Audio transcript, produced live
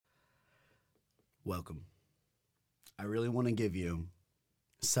Welcome. I really want to give you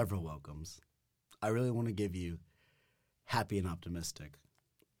several welcomes. I really want to give you happy and optimistic,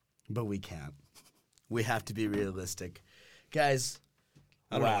 but we can't. We have to be realistic. Guys,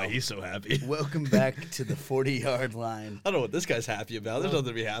 I don't know why he's so happy. Welcome back to the 40-yard line. I don't know what this guy's happy about. There's nothing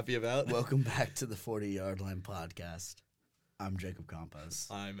to be happy about. Welcome back to the 40-yard line podcast. I'm Jacob Campos.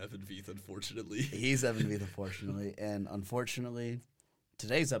 I'm Evan Veith, unfortunately. He's Evan Veith, unfortunately. And unfortunately,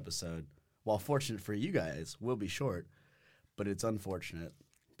 today's episode, while fortunate for you guys, will be short, but it's unfortunate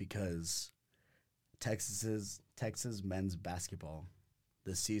because Texas men's basketball,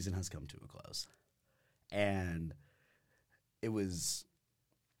 this season has come to a close. And the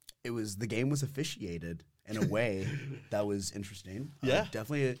game was officiated in a way that was interesting. Yeah.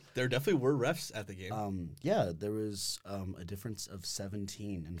 There definitely were refs at the game. There was a difference of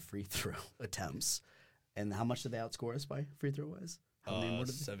 17 in free throw attempts. And how much did they outscore us by free throw wise?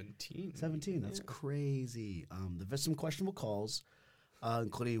 17. 17. That's crazy. There's some questionable calls,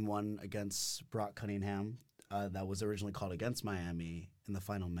 including one against Brock Cunningham that was originally called against Miami in the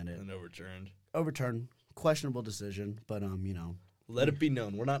final minute. And overturned. Questionable decision, but Let it be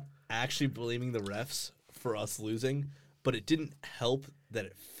known, we're not actually blaming the refs for us losing, but it didn't help that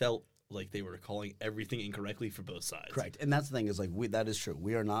it felt like they were calling everything incorrectly for both sides. Correct. And that's the thing is that is true.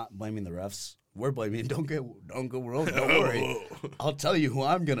 We are not blaming the refs. We're blaming. Don't go wrong. Don't worry. I'll tell you who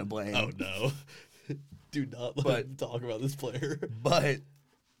I'm gonna blame. Oh no. Do not let him talk about this player. But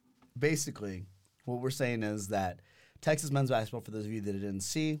basically, what we're saying is that Texas men's basketball, for those of you that didn't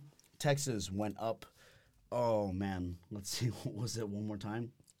see, Texas went up. Oh man, let's see. What was it? One more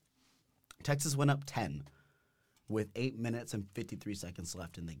time. Texas went up 10 with 8 minutes and 53 seconds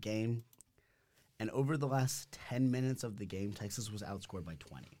left in the game. And over the last 10 minutes of the game, Texas was outscored by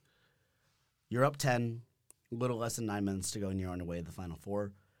 20. You're up 10, a little less than 9 minutes to go, and you're on your way to the Final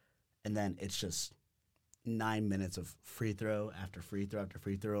Four. And then it's just 9 minutes of free throw after free throw after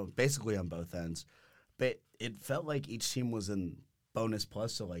free throw, basically on both ends. But it felt like each team was in bonus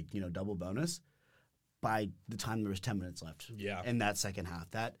plus, so double bonus, by the time there was 10 minutes left in that second half.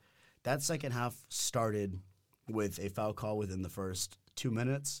 That second half started with a foul call within the first 2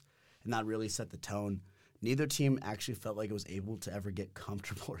 minutes, and that really set the tone. Neither team actually felt like it was able to ever get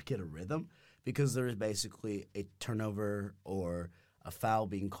comfortable or get a rhythm because there was basically a turnover or a foul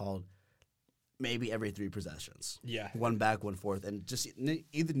being called maybe every 3 possessions. Yeah. One back, one forth. And just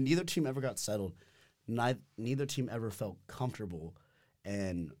neither team ever got settled. Neither team ever felt comfortable.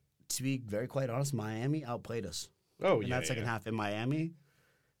 And to be very quite honest, Miami outplayed us. In that second half. In Miami,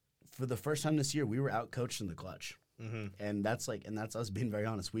 for the first time this year, we were outcoached in the clutch. Mm-hmm. And that's us being very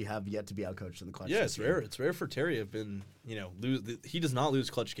honest. We have yet to be outcoached in the clutch. Yeah, it's rare. It's rare for Terry to have been, he does not lose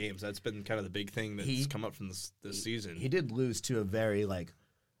clutch games. That's been kind of the big thing that's come up from this season. He did lose to a very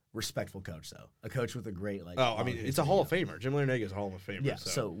respectful coach though. A coach with a great it's a Hall of Famer. Jim Larinaga is a Hall of Famer. Yeah.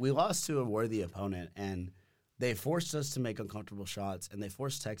 So we lost to a worthy opponent, and they forced us to make uncomfortable shots, and they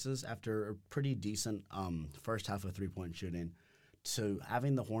forced Texas after a pretty decent first half of 3-point shooting to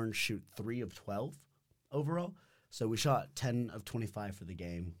having the Horns shoot 3 of 12 overall. So we shot 10 of 25 for the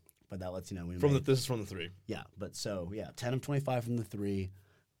game, but that lets you know this is from the 3. Yeah, 10 of 25 from the 3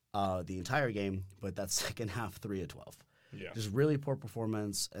 the entire game, but that second half 3 of 12. Yeah. Just really poor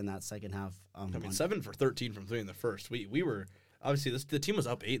performance in that second half. 7 for 13 from 3 in the first. We were obviously the team was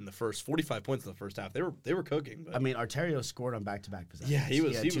up 8 in the first, 45 points in the first half. They were cooking. But. Arterio scored on back-to-back possessions. Yeah, he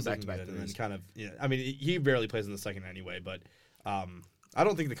was back-to-back and then kind of he barely plays in the second anyway, but I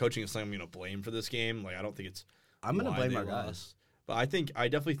don't think the coaching is something I'm going to blame for this game. I don't think it's I'm going to blame our guys. But I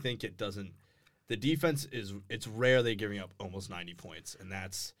definitely think it doesn't. The defense it's rare they're giving up almost 90 points, and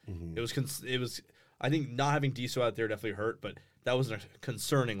that's it was. I think not having Diso out there definitely hurt, but that was a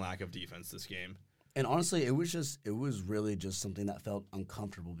concerning lack of defense this game. And honestly, it was really just something that felt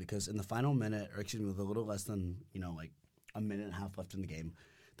uncomfortable because in the final minute, with a little less than a minute and a half left in the game,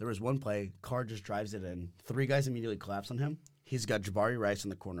 there was one play. Carr just drives it in. 3 guys immediately collapse on him. He's got Jabari Rice in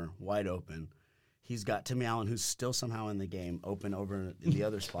the corner, wide open. He's got Timmy Allen, who's still somehow in the game, open over in the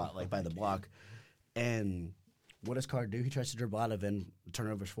other spot, by the block. And what does Carr do? He tries to dribble out of it.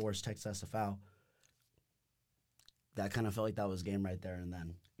 Turnovers forced. Texas has to foul. That kind of felt like that was game right there and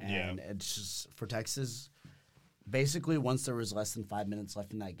then. And it's just, for Texas, basically once there was less than 5 minutes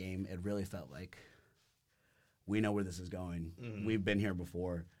left in that game, it really felt like we know where this is going. Mm-hmm. We've been here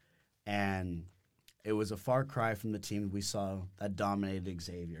before. And it was a far cry from the team we saw that dominated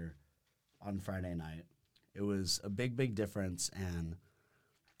Xavier on Friday night. It was a big, big difference. And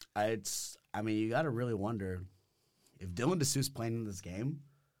you got to really wonder if Dylan DeSue's playing in this game,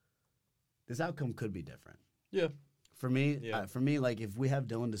 this outcome could be different. Yeah. For me, if we have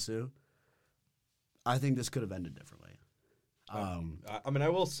Dylan DeSue, I think this could have ended differently. I mean, I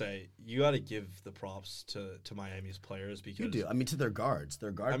will say you got to give the props to Miami's players because you do. I mean, to their guards.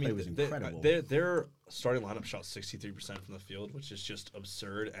 Their guard play was incredible. Their starting lineup shot 63% from the field, which is just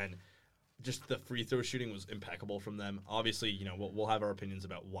absurd, and just the free throw shooting was impeccable from them. Obviously, we'll have our opinions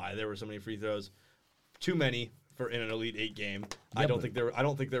about why there were so many free throws. Too many in an Elite Eight game. Yeah, I don't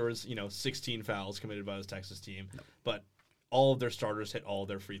think there was 16 fouls committed by this Texas team, but all of their starters hit all of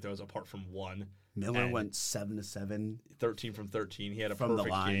their free throws apart from one. Miller went 7-7. 13 from 13. He had a perfect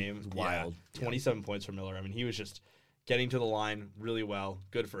game. It was wild. Yeah, 27 points for Miller. I mean, he was just getting to the line really well.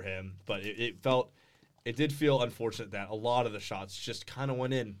 Good for him. But it did feel unfortunate that a lot of the shots just kind of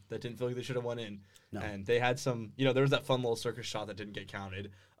went in that didn't feel like they should have went in. No. And they had some, there was that fun little circus shot that didn't get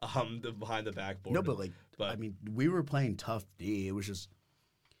counted behind the backboard. No, but I mean, we were playing tough D. It was just,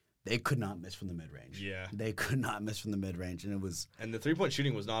 they could not miss from the mid-range. Yeah. They could not miss from the mid-range, and it was... And the three-point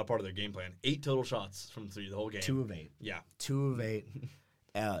shooting was not a part of their game plan. 8 total shots from three the whole game. 2 of 8. Yeah. 2 of 8.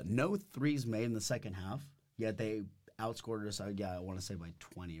 No threes made in the second half, yet they outscored us, I want to say by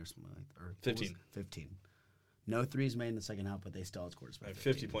 20 or something like that. Or 15. 15. No threes made in the second half, but they still outscored us by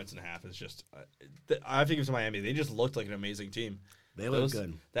 50 points and a half is just... I think it was Miami. They just looked like an amazing team. They look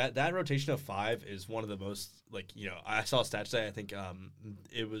good. That rotation of 5 is one of the most, I saw a stat today. I think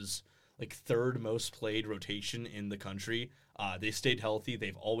it was... third most played rotation in the country. They stayed healthy.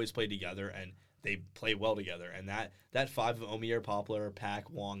 They've always played together, and they play well together. And that 5 of Omier, Poplar,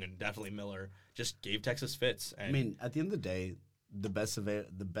 Pack, Wong, and definitely Miller just gave Texas fits. And I mean, at the end of the day, the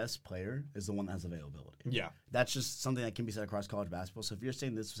best player is the one that has availability. Yeah. That's just something that can be said across college basketball. So if you're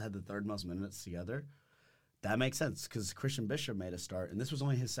saying this had the third most minutes together, that makes sense because Christian Bishop made a start, and this was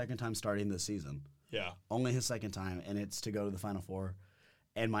only his second time starting this season. Yeah. Only his second time, and it's to go to the Final Four.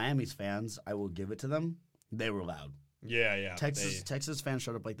 And Miami's fans, I will give it to them, they were loud. Yeah. Texas fans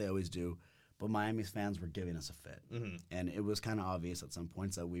showed up like they always do, but Miami's fans were giving us a fit. Mm-hmm. And it was kind of obvious at some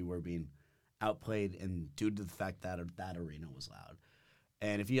points that we were being outplayed and due to the fact that that arena was loud.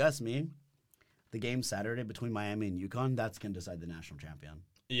 And if you ask me, the game Saturday between Miami and UConn, that's going to decide the national champion.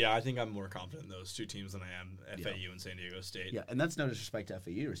 Yeah, I think I'm more confident in those two teams than I am FAU and San Diego State. Yeah, and that's no disrespect to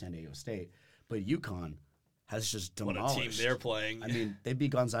FAU or San Diego State, but UConn has just demolished. What a team they're playing. I mean, they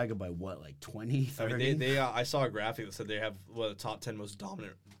beat Gonzaga by 20, 30? I mean, I saw a graphic that said they have the top 10 most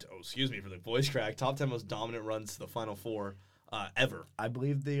dominant, for the voice crack, top 10 most dominant runs to the Final Four ever. I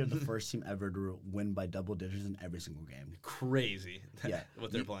believe they are the first team ever to win by double digits in every single game. Crazy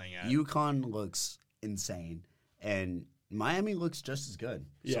what they're playing at. UConn looks insane, and Miami looks just as good.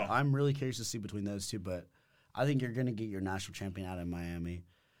 Yeah. So I'm really curious to see between those two, but I think you're going to get your national champion out of Miami.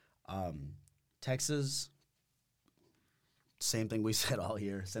 Texas, same thing we said all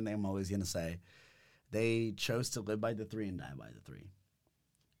year, same thing I'm always going to say. They chose to live by the 3 and die by the 3.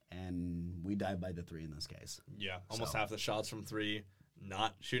 And we died by the 3 in this case. Yeah, almost half the shots from 3,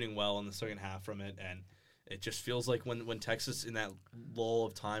 not shooting well in the second half from it, and it just feels like when Texas in that lull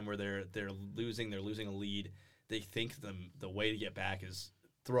of time where they're losing a lead, they think the way to get back is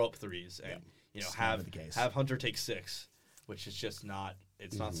throw up threes and have Hunter take 6, which is just not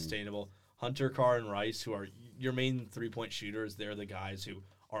not sustainable. Hunter, Carr, and Rice, who are your main 3-point shooters, they're the guys who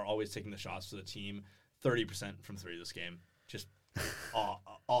are always taking the shots for the team. 30% from 3 this game, just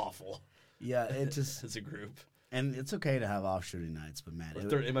awful. Yeah, it just it's a group, and it's okay to have off shooting nights, but man,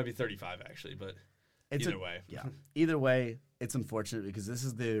 it might be 35 actually, but either way, yeah, either way, it's unfortunate because this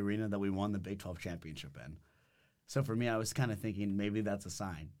is the arena that we won the Big 12 championship in. So for me, I was kind of thinking maybe that's a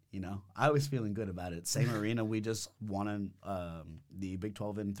sign. I was feeling good about it. Same arena we just won in the Big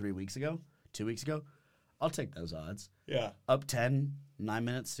 12 in 2 weeks ago. I'll take those odds. Yeah, up 10, 9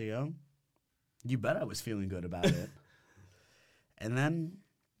 minutes to go. You bet I was feeling good about it. And then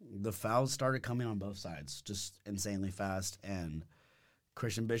the fouls started coming on both sides, just insanely fast. And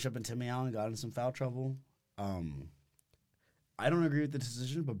Christian Bishop and Timmy Allen got in some foul trouble. I don't agree with the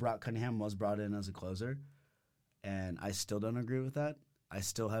decision, but Brock Cunningham was brought in as a closer. And I still don't agree with that. I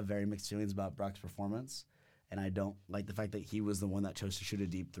still have very mixed feelings about Brock's performance. And I don't like the fact that he was the one that chose to shoot a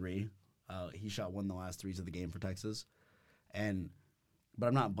deep 3. He shot one of the last 3s of the game for Texas. But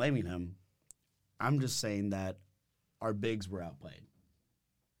I'm not blaming him. I'm just saying that our bigs were outplayed.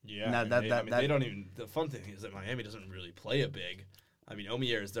 Yeah, they don't even. The fun thing is that Miami doesn't really play a big. I mean,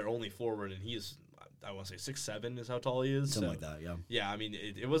 Omier is their only forward, and he's, I want to say 6'7" is how tall he is. Something like that, yeah. Yeah, I mean,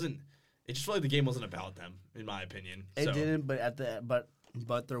 it wasn't. It just felt like the game wasn't about them, in my opinion. It didn't,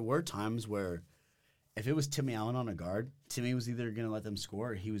 but there were times where, if it was Timmy Allen on a guard, Timmy was either going to let them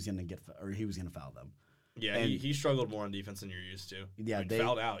score, or he was going to foul them. Yeah, he struggled more on defense than you're used to. Yeah, they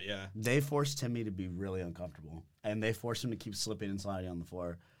fouled out. Yeah, they forced Timmy to be really uncomfortable, and they forced him to keep slipping and sliding on the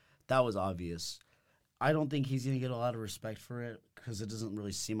floor. That was obvious. I don't think he's going to get a lot of respect for it because it doesn't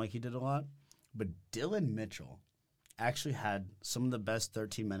really seem like he did a lot. But Dylan Mitchell actually had some of the best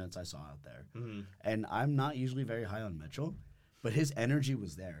 13 minutes I saw out there. Mm-hmm. And I'm not usually very high on Mitchell, but his energy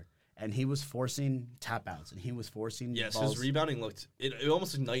was there. And he was forcing tap outs, and he was forcing Yes, balls. his rebounding looked it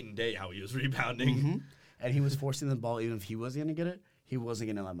almost like night and day how he was rebounding. Mm-hmm. And he was forcing the ball, even if he wasn't going to get it, he wasn't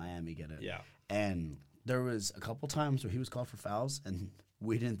going to let Miami get it. Yeah. And there was a couple times where he was called for fouls, and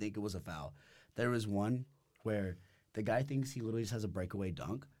we didn't think it was a foul. There was one where the guy thinks he literally just has a breakaway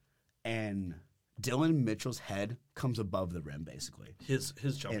dunk, and Dylan Mitchell's head comes above the rim, basically. His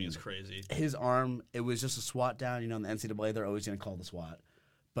jumping is crazy. His arm, it was just a swat down. You know, in the NCAA, they're always going to call the swat.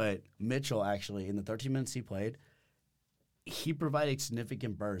 But Mitchell, actually, in the 13 minutes he played, he provided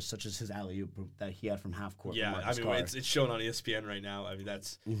significant bursts, such as his alley-oop that he had from half court. Yeah, I mean, it's shown on ESPN right now. I mean,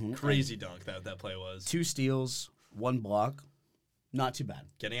 that's crazy dunk that play was. 2 steals, 1 block, not too bad.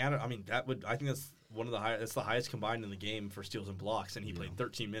 Getting out of, I mean, I think that's one of the highest. That's the highest combined in the game for steals and blocks, and he played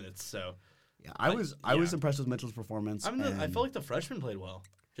 13 minutes. So, yeah, I was impressed with Mitchell's performance. I mean, I felt like the freshman played well.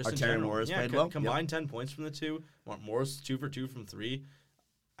 Just Terry Morris played well. Combined 10 points from the two. Morris 2 for 2 from 3.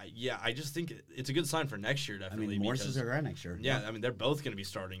 I just think it's a good sign for next year, definitely. I mean, Morris is a guy next year. Yeah, I mean, they're both going to be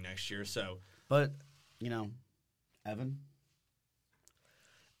starting next year, so. But, you know, Evan,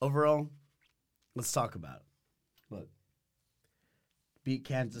 overall, let's talk about it. Look, beat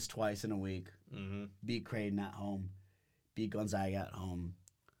Kansas twice in a week, beat Creighton at home, beat Gonzaga at home.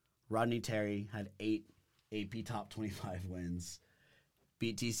 Rodney Terry had 8 AP top 25 wins,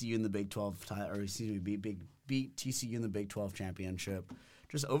 beat TCU in the Big 12, beat TCU in the Big 12 championship.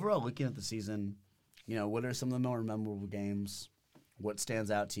 Just overall looking at the season, you know, what are some of the more memorable games? What stands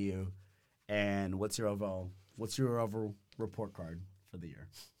out to you? And what's your overall report card for the year?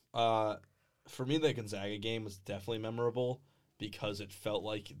 For me, the Gonzaga game was definitely memorable because it felt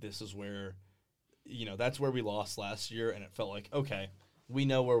like this is where, you know, that's where we lost last year, and it felt like, okay, we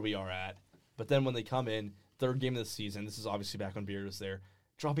know where we are at. But then when they come in, third game of the season, this is obviously back when Beard was there,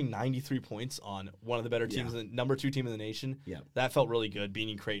 dropping 93 points on one of the better teams, the number 2 team in the nation. Yeah. That felt really good,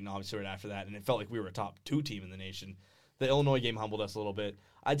 beating Creighton obviously right after that, and it felt like we were a top 2 team in the nation. The Illinois game humbled us a little bit.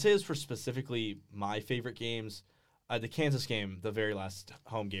 I'd say as for specifically my favorite games, the Kansas game, the very last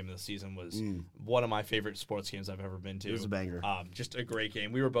home game of the season, was one of my favorite sports games I've ever been to. It was a banger. Just a great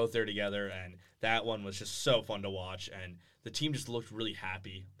game. We were both there together, and that one was just so fun to watch, and the team just looked really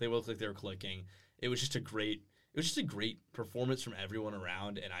happy. They looked like they were clicking. It was just a great performance from everyone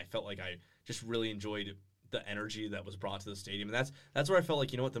around, and I felt like I just really enjoyed the energy that was brought to the stadium. And that's where I felt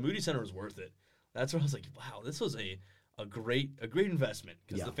like, you know what, the Moody Center was worth it. That's where I was like, wow, this was a great investment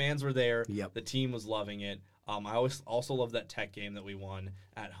because the fans were there. Yep. The team was loving it. I also love that Tech game that we won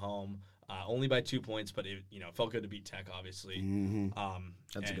at home, only by 2 points, but it felt good to beat Tech, obviously. Mm-hmm.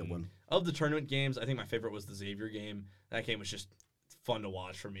 That's a good one. Of the tournament games, I think my favorite was the Xavier game. That game was just fun to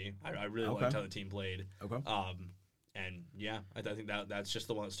watch for me. I really liked how the team played. Okay. And yeah, I think that's just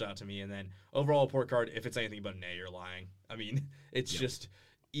the one that stood out to me. And then overall report card, if it's anything but an A, you're lying. I mean, it's just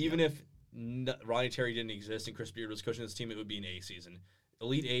even if Ronnie Terry didn't exist and Chris Beard was coaching this team, it would be an A season.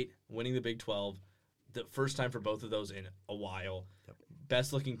 Elite 8, winning the Big 12, the first time for both of those in a while. Yep.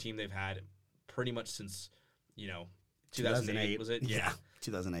 Best looking team they've had pretty much since 2008 was it? Yeah.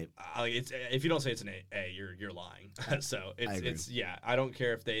 2008. If you don't say it's an A, you're lying. So it's I don't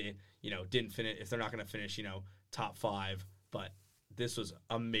care if they didn't finish, if they're not going to finish top 5, but this was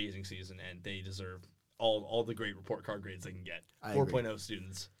amazing season and they deserve all the great report card grades they can get. 4.0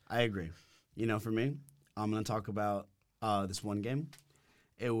 students. I agree. For me, I'm going to talk about this one game.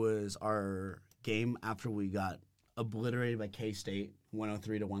 It was our game after we got obliterated by K-State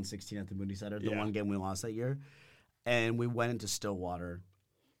 103-116 at the Moody Center. The one game we lost that year, and we went into Stillwater.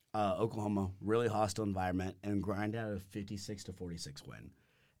 Oklahoma, really hostile environment, and grind out a 56-46 win.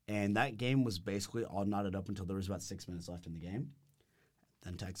 And that game was basically all knotted up until there was about 6 minutes left in the game.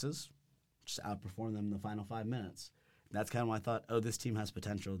 Then Texas just outperformed them in the final 5 minutes. And that's kind of when I thought, this team has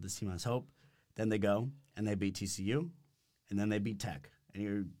potential. This team has hope. Then they go, and they beat TCU, and then they beat Tech.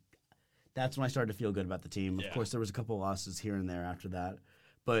 And that's when I started to feel good about the team. Of course, there was a couple of losses here and there after that.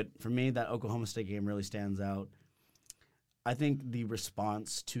 But for me, that Oklahoma State game really stands out. I think the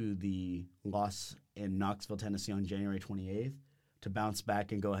response to the loss in Knoxville, Tennessee on January 28th to bounce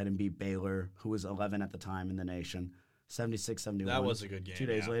back and go ahead and beat Baylor, who was 11 at the time in the nation, 76-71. That was a good game. 2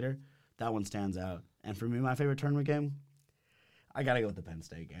 days later, that one stands out. And for me, my favorite tournament game, I got to go with the Penn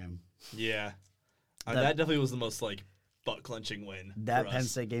State game. Yeah. That definitely was the most, butt-clenching win. That Penn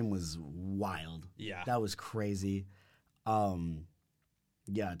State game was wild. Yeah. That was crazy.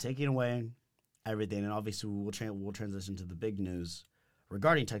 Taking away everything, and obviously we'll transition to the big news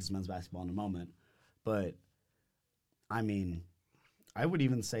regarding Texas men's basketball in a moment. But, I mean, I would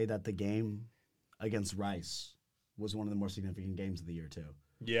even say that the game against Rice was one of the more significant games of the year, too.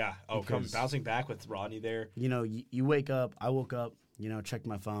 Yeah. Oh, bouncing back with Rodney there. You know, you wake up, I woke up, you know, checked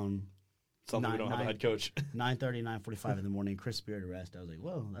my phone. Something we don't have a head coach. 9:30, 9:45 in the morning, Chris Beard arrest. I was like,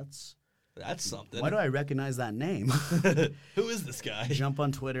 whoa, that's something. Why do I recognize that name? Who is this guy? Jump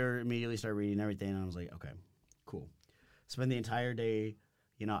on Twitter, immediately start reading everything, and I was like, okay, cool. Spend the entire day,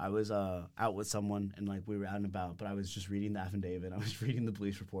 you know, I was out with someone, and like we were out and about, but I was just reading the affidavit. I was reading the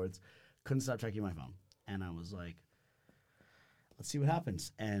police reports. Couldn't stop checking my phone. And I was like, let's see what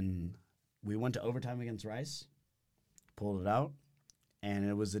happens. And we went to overtime against Rice, pulled it out, and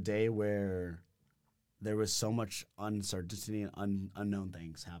it was a day where there was so much uncertainty and unknown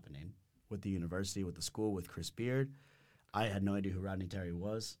things happening with the university, with the school, with Chris Beard. I had no idea who Rodney Terry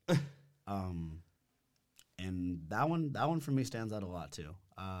was. And that one for me stands out a lot too.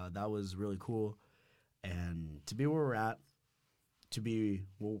 That was really cool. And to be where we're at,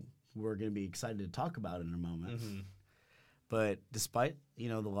 we're going to be excited to talk about it in a moment. Mm-hmm. But despite, you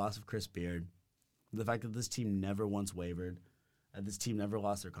know, the loss of Chris Beard, the fact that this team never once wavered, that this team never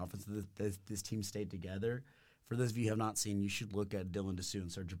lost their confidence, that this team stayed together. For those of you who have not seen, you should look at Dylan Dessou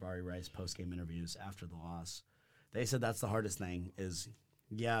and Sir Jabari Rice post-game interviews after the loss. They said that's the hardest thing is,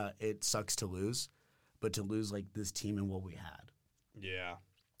 yeah, it sucks to lose, but to lose like this team and what we had. Yeah.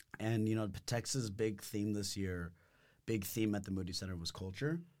 And, you know, Texas' big theme this year, big theme at the Moody Center was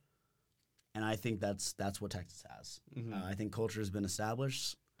culture. And I think that's what Texas has. Mm-hmm. I think culture has been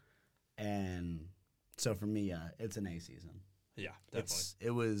established. And so for me, it's an A season. Yeah, definitely.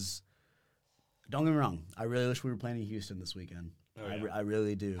 It was, don't get me wrong, I really wish we were playing in Houston this weekend. Oh, yeah. I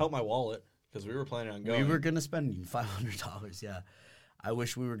really do. Help my wallet, because we were planning on going. We were going to spend $500, yeah. I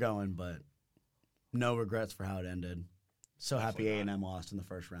wish we were going, but no regrets for how it ended. So definitely happy A&M lost in the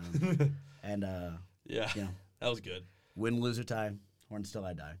first round. And, yeah, you know, that was good. Win, lose, or tie. Or until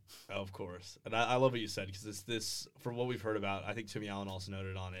I die. Oh, of course. And I love what you said, because this, from what we've heard about, I think Timmy Allen also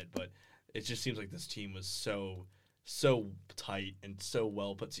noted on it, but it just seems like this team was so tight and so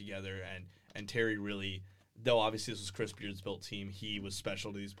well put together. And Terry really, though obviously this was Chris Beard's built team, he was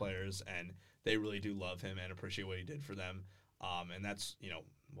special to these players, and they really do love him and appreciate what he did for them. And that's, you know,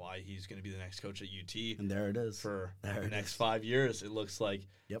 why he's going to be the next coach at UT. And there it is. For the next 5 years, it looks like.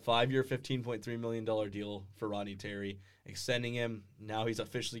 Yep. 5-year, $15.3 million deal for Rodney Terry, extending him. Now he's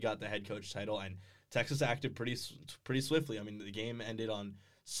officially got the head coach title, and Texas acted pretty swiftly. I mean, the game ended on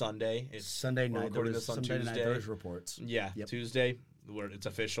Sunday. It's Sunday night. There was reports. Yeah, yep. Tuesday, where it's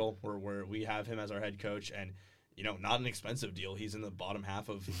official, where we have him as our head coach, and you know, not an expensive deal. He's in the bottom half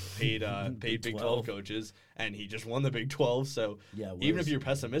of paid Big 12 coaches, and he just won the Big 12. So yeah, even if you're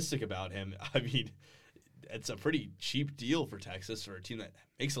pessimistic about him, I mean, it's a pretty cheap deal for Texas, for a team that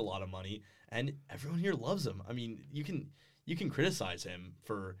makes a lot of money, and everyone here loves him. I mean, you can criticize him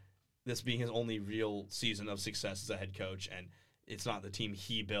for this being his only real season of success as a head coach, and it's not the team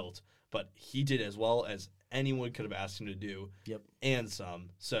he built, but he did as well as anyone could have asked him to do, and some.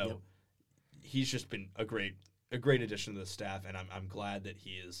 So he's just been a great addition to the staff, and I'm glad that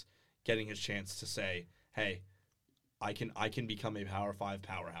he is getting his chance to say, hey, I can become a Power 5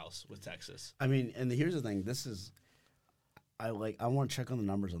 powerhouse with Texas. I mean, and here's the thing. This is, I want to check on the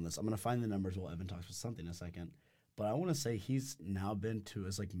numbers on this. I'm going to find the numbers while Evan talks about something in a second. But I want to say he's now been to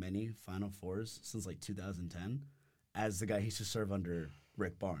as many Final Fours since 2010 as the guy he used to serve under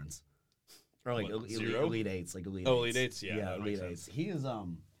Rick Barnes. Or Elite Eights, Elite Eights, yeah. Yeah, Elite Eights.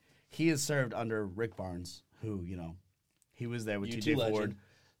 He has served under Rick Barnes, who, you know, he was there with TJ Ford.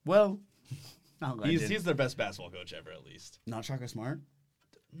 Well, he's their best basketball coach ever, at least. Not Shaka Smart?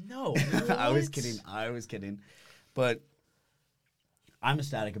 No. I was kidding. But I'm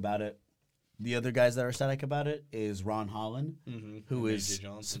ecstatic about it. The other guys that are ecstatic about it is Ron Holland, who is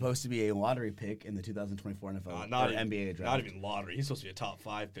supposed to be a lottery pick in the 2024 NFL NBA draft. Not even lottery. He's supposed to be a top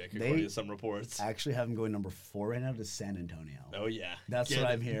 5 pick, according to some reports. Actually have him going number 4 right now to San Antonio. Oh, yeah. That's what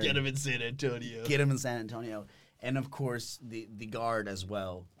I'm hearing. Get him in San Antonio. Get him in San Antonio. And, of course, the guard as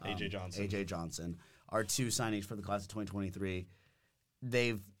well. A.J. Johnson. Our 2 signings for the class of 2023.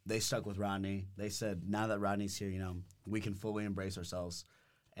 They stuck with Rodney. They said, now that Rodney's here, you know, we can fully embrace ourselves.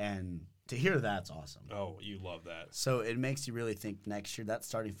 And to hear that's awesome. Oh, you love that. So it makes you really think next year that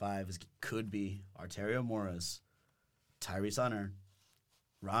starting 5 could be Arterio Morris, Tyrese Hunter,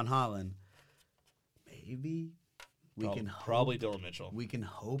 Ron Holland. Maybe we can hope. Probably Dylan Mitchell. We can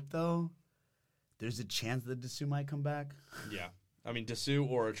hope, though. There's a chance that Dessou might come back. Yeah. I mean, Dessou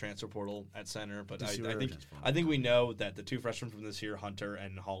or a transfer portal at center, but I think we know that the 2 freshmen from this year, Hunter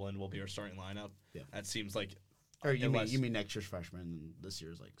and Holland, will be our starting lineup. Yeah. That seems like Or you mean next year's freshman and this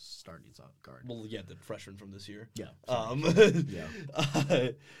year's like starting guard? Well, yeah, the freshman from this year. Yeah.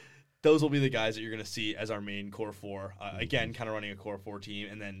 Those will be the guys that you're going to see as our main core four. Again, kind of running a core four team,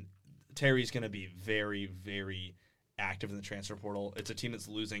 and then Terry's going to be very, very active in the transfer portal. It's a team that's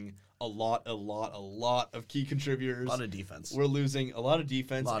losing a lot of key contributors. A lot of defense. We're losing a lot of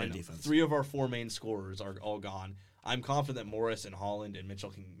defense. A lot of defense. 3 of our 4 main scorers are all gone. I'm confident that Morris and Holland and Mitchell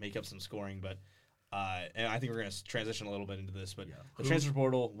can make up some scoring, but and I think we're going to transition a little bit into this, but the transfer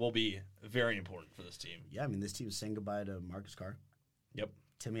portal will be very important for this team. Yeah, I mean, this team is saying goodbye to Marcus Carr. Yep.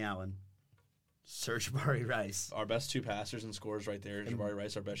 Timmy Allen. Serge Jabari Rice. Our best 2 passers and scorers right there. Jabari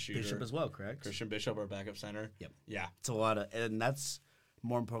Rice, our best shooter. Bishop as well, correct? Christian Bishop, our backup center. Yep. Yeah. It's a lot of, and that's,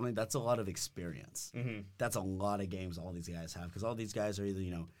 more importantly, that's a lot of experience. Mm-hmm. That's a lot of games all these guys have, because all these guys are either,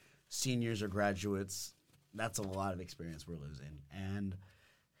 seniors or graduates. That's a lot of experience we're losing. And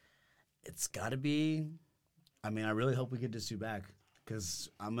it's got to be, I really hope we get Dessou back, because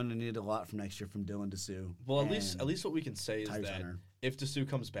I'm going to need a lot from next year from Dylan Dessou. Well, at least what we can say is Tyrese that Hunter. If Dessou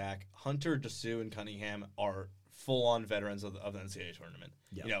comes back, Hunter, Dessou, and Cunningham are full-on veterans of the NCAA tournament.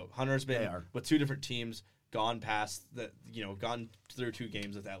 Yeah. Hunter's been with 2 different teams, gone past gone through 2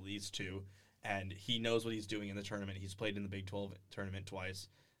 games with at least 2, and he knows what he's doing in the tournament. He's played in the Big 12 tournament twice.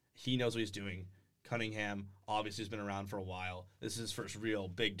 He knows what he's doing. Cunningham obviously has been around for a while. This is his first real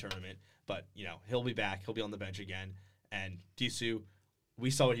big tournament, but he'll be back. He'll be on the bench again. And Dessou, we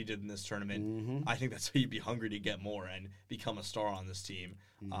saw what he did in this tournament. Mm-hmm. I think that's why you'd be hungry to get more and become a star on this team.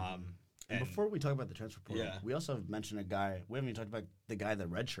 Mm-hmm. And before we talk about the transfer portal, we also have mentioned a guy. We haven't even talked about the guy that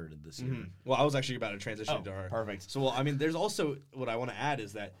redshirted this year. Well, I was actually about to transition to our perfect. So, there's also what I want to add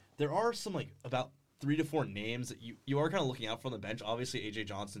is that there are some about 3 to 4 names that you are kind of looking out for on the bench. Obviously, AJ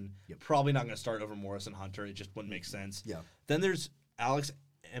Johnson probably not going to start over Morris and Hunter. It just wouldn't make sense. Yeah. Then there's Alex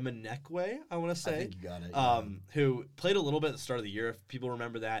Emenekwe, I want to say. I think you got it. Who played a little bit at the start of the year, if people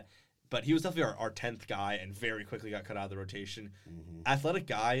remember that. But he was definitely our 10th guy and very quickly got cut out of the rotation. Mm-hmm. Athletic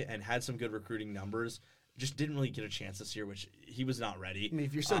guy and had some good recruiting numbers. Just didn't really get a chance this year, which he was not ready.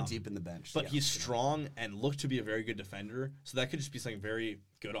 If you're so deep in the bench. But he's strong and looked to be a very good defender. So that could just be something very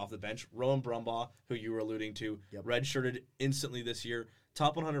good off the bench. Rowan Brumbaugh, who you were alluding to, redshirted instantly this year.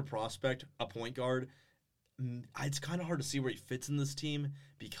 Top 100 prospect, a point guard. It's kind of hard to see where he fits in this team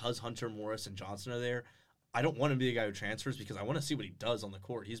because Hunter, Morris, and Johnson are there. I don't want him to be a guy who transfers because I want to see what he does on the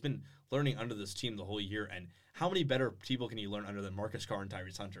court. He's been learning under this team the whole year, and how many better people can you learn under than Marcus Carr and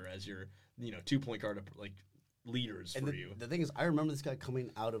Tyrese Hunter as your 2-point guard leaders and for you? The thing is, I remember this guy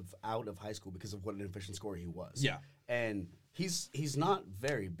coming out of high school because of what an efficient scorer he was. Yeah, and he's not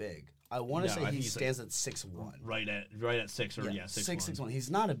very big. I want to say he stands at 6'1". Right at 6 or 6'1". He's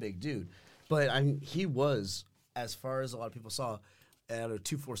not a big dude, but he was, as far as a lot of people saw, at a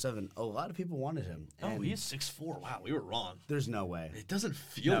 247. A lot of people wanted him. And he's 6'4". Wow, we were wrong. There's no way. It doesn't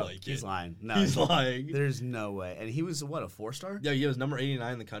feel like he's it. lying. No, he's lying. There's no way. And he was a 4-star? Yeah, he was number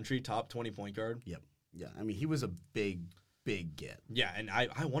 89 in the country, top 20 point guard. Yep. Yeah, he was a big get. Yeah, and I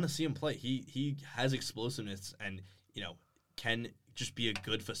want to see him play. He has explosiveness and, can just be a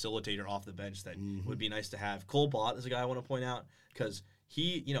good facilitator off the bench that would be nice to have. Cole Bott is a guy I want to point out because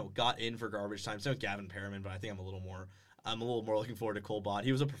he, got in for garbage time. So Gavin Perriman, but I think I'm a little more looking forward to Cole Bott.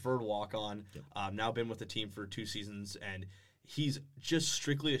 He was a preferred walk-on, now been with the team for 2 seasons, and he's just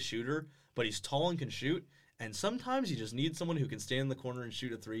strictly a shooter, but he's tall and can shoot, and sometimes you just need someone who can stand in the corner and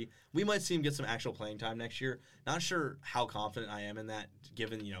shoot a 3. We might see him get some actual playing time next year. Not sure how confident I am in that,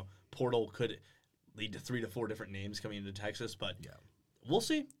 given, portal could lead to 3 to 4 different names coming into Texas, but we'll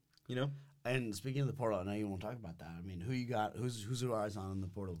see, And speaking of the portal, I know you won't talk about that. Who you got? Who's your eyes on in the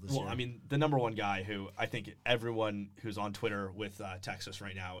portal this year? Well, the number one guy who I think everyone who's on Twitter with Texas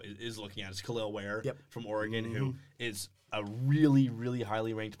right now is looking at is Khalil Ware from Oregon, who is a really, really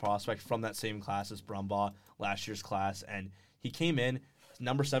highly ranked prospect from that same class as Brumbaugh, last year's class. And he came in,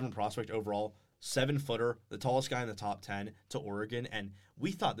 number 7 prospect overall, 7-footer, the tallest guy in the top 10 to Oregon. And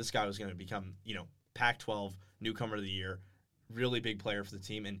we thought this guy was going to become, Pac-12 newcomer of the year, really big player for the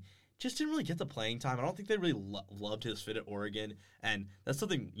team. And just didn't really get the playing time. I don't think they really loved his fit at Oregon, and that's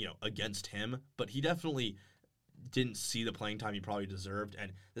something, against him, but he definitely didn't see the playing time he probably deserved,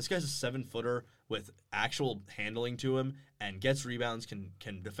 and this guy's a 7-footer with actual handling to him and gets rebounds,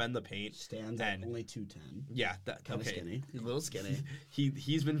 can defend the paint. Stands at only 210. Yeah. Kind of skinny. He's a little skinny.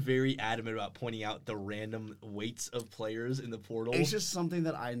 He's been very adamant about pointing out the random weights of players in the portal. It's just something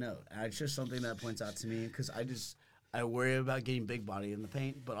that I know. It's just something that points out to me because I worry about getting big body in the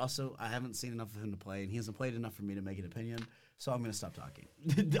paint, but also I haven't seen enough of him to play, and he hasn't played enough for me to make an opinion. So I'm going to stop talking.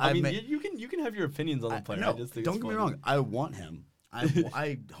 You can have your opinions on the player. No, don't get me wrong. I want him.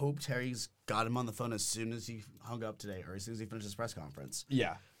 I hope Terry's got him on the phone as soon as he hung up today or as soon as he finished his press conference.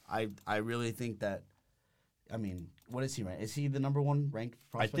 Yeah. I really think that, I mean, what is he ranked? Is he the number one ranked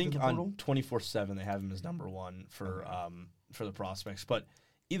prospect? I think in the portal? on 24/7 they have him as number one for the prospects. But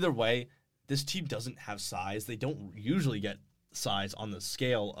either way, this team doesn't have size. They don't usually get size on the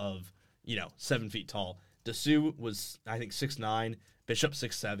scale of 7 feet tall. Dessou was, I think, 6'9", Bishop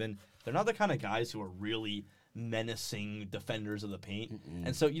 6'7". They're not the kind of guys who are really menacing defenders of the paint. Mm-mm.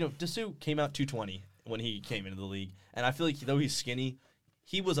 And so, Dessou came out 220 when he came into the league. And I feel like though he's skinny,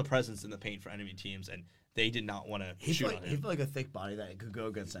 he was a presence in the paint for enemy teams, and they did not want to shoot on him. He felt like a thick body that could go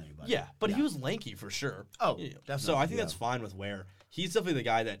against anybody. Yeah, but he was lanky for sure. Oh, definitely. So I think that's fine with Ware. He's definitely the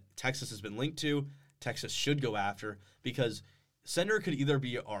guy that Texas has been linked to, Texas should go after, because center could either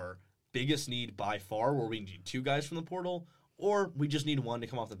be our biggest need by far, where we need 2 guys from the portal, or we just need 1 to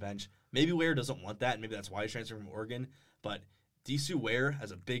come off the bench. Maybe Ware doesn't want that, and maybe that's why he's transferring from Oregon. But Dessou Ware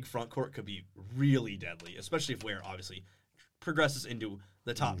as a big front court could be really deadly, especially if Ware obviously progresses into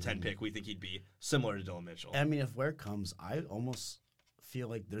the top 10 pick. We think he'd be similar to Dylan Mitchell. I mean, if Ware comes, I almost feel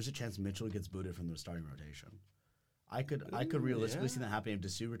like there's a chance Mitchell gets booted from the starting rotation. I could realistically see that happening if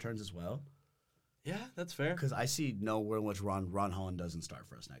Dessou returns as well. Yeah, that's fair. Because I see nowhere in which Ron Holland doesn't start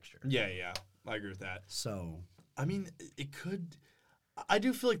for us next year. Yeah, I agree with that. So, I mean, it could. I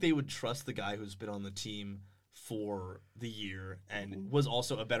do feel like they would trust the guy who's been on the team for the year and was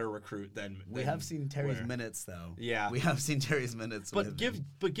also a better recruit than we have seen Terry's Ware. Minutes though. Yeah, we have seen Terry's minutes. But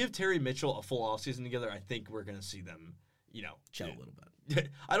give Terry Mitchell a full offseason together. I think we're gonna see them, gel a little bit.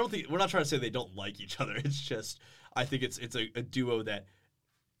 I don't think we're not trying to say they don't like each other. It's just I think it's a duo that.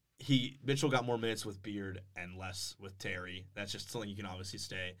 Mitchell got more minutes with Beard and less with Terry. That's just something you can obviously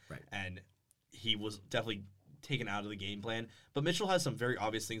stay. Right. And he was definitely taken out of the game plan. But Mitchell has some very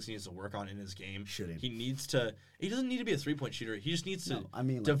obvious things he needs to work on in his game. Shooting. He doesn't need to be a 3-point shooter. He just needs to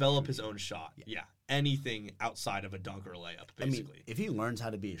like develop his own shot. Yeah. Anything outside of a dunk or a layup, basically. I mean, if he learns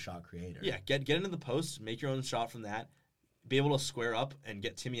how to be a shot creator. Yeah, get into the post, make your own shot from that, be able to square up and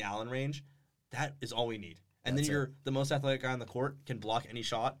get Timmy Allen range. That is all we need. And then you're the most athletic guy on the court, can block any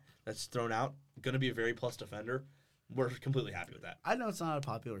shot that's thrown out, going to be a very plus defender. We're completely happy with that. I know it's not a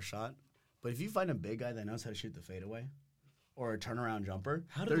popular shot, but if you find a big guy that knows how to shoot the fadeaway or a turnaround jumper.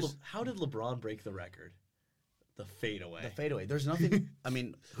 How did LeBron break the record? The fadeaway. The fadeaway. There's nothing. I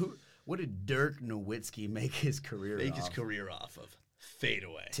mean, what did Dirk Nowitzki make his career off of?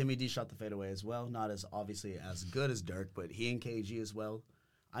 Fadeaway. Timmy D shot the fadeaway as well. Not as obviously as good as Dirk, but he and KG as well.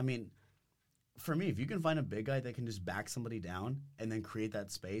 I mean, for me, if you can find a big guy that can just back somebody down and then create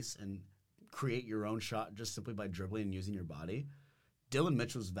that space and create your own shot just simply by dribbling and using your body, Dylan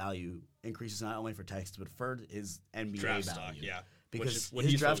Mitchell's value increases not only for Texas but for his NBA draft value. Stock, yeah. Because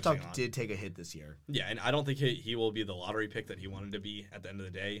his draft stock did take a hit this year. Yeah, and I don't think he will be the lottery pick that he wanted to be at the end of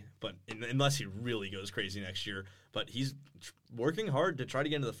the day, but unless he really goes crazy next year. But he's working hard to try to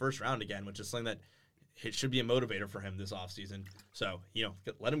get into the first round again, which is something that it should be a motivator for him this offseason. So,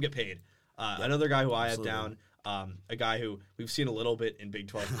 let him get paid. Another guy who I have down, a guy who we've seen a little bit in Big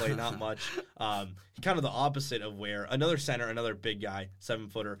 12 play, not much. Kind of the opposite of Ware. Another center, another big guy,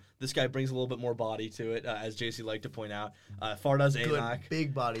 7-footer. This guy brings a little bit more body to it, as JC liked to point out. Fardaz Aimaq.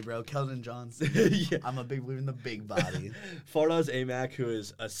 Big body, bro. Keldon Johnson. Yeah. I'm a big believer in the big body. Fardaz Aimaq, who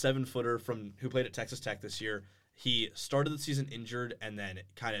is a 7-footer who played at Texas Tech this year. He started the season injured and then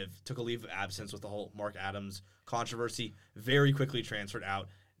kind of took a leave of absence with the whole Mark Adams controversy. Very quickly transferred out.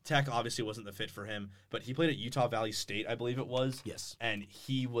 Tech obviously wasn't the fit for him, but he played at Utah Valley State, I believe it was. Yes. And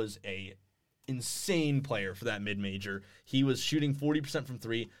he was a insane player for that mid-major. He was shooting 40% from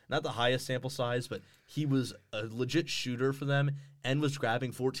 3, not the highest sample size, but he was a legit shooter for them and was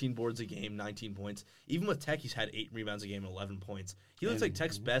grabbing 14 boards a game, 19 points. Even with Tech, he's had 8 rebounds a game and 11 points. He looks like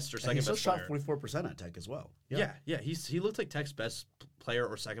Tech's best or second best player. He still shot 44% at Tech as well. Yeah. He looks like Tech's best player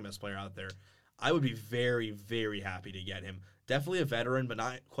or second best player out there. I would be very, very happy to get him. Definitely a veteran, but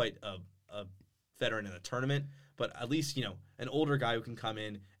not quite a veteran in a tournament. But at least, an older guy who can come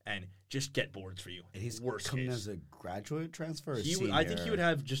in and just get boards for you. And he's worst coming case. as a graduate transfer? I think he would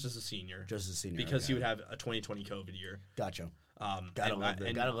have just as a senior. Just as a senior. Because he would have a 2020 COVID year. Gotcha. Gotta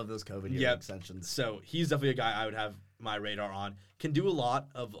love those COVID year extensions. So he's definitely a guy I would have my radar on. Can do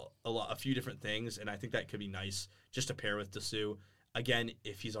a few different things, and I think that could be nice just to pair with Dessou. Again,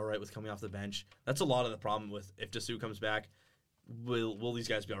 if he's all right with coming off the bench, that's a lot of the problem with if Dessou comes back. Will these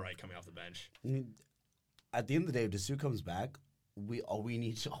guys be all right coming off the bench? I mean, at the end of the day, if Dessou comes back, we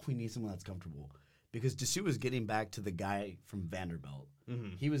need someone that's comfortable, because Dessou was getting back to the guy from Vanderbilt.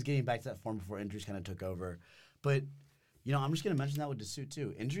 Mm-hmm. He was getting back to that form before injuries kind of took over. But You know, I'm just going to mention that with Dessut,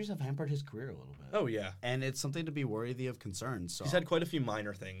 too. Injuries have hampered his career a little bit. Oh, yeah. And it's something to be worthy of concern. So. He's had quite a few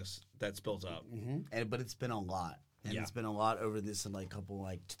minor things that's built up. Mm-hmm. But it's been a lot. And it's been a lot over this in,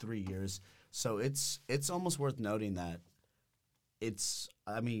 3 years. So it's almost worth noting that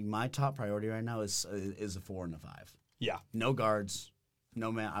my top priority right now is a 4 and a 5. Yeah. No guards.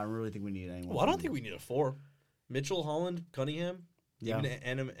 No, man. I don't really think we need anyone. Well, I don't think we need a 4. Mitchell, Holland, Cunningham. Yeah.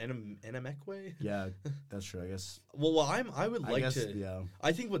 Even Anamekwe? Yeah, that's true, I guess. Well, I would like to. Yeah.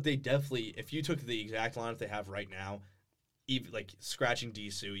 I think what they definitely, if you took the exact lineup they have right now, even scratching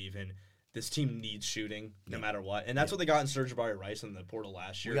Dessut even, this team needs shooting no matter what. And that's what they got in Serge Rice in the portal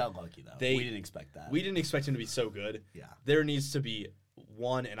last year. We got lucky, though. We didn't expect that. We didn't expect him to be so good. Yeah. There needs to be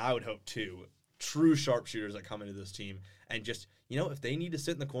 1, and I would hope 2, true sharpshooters that come into this team. And just, if they need to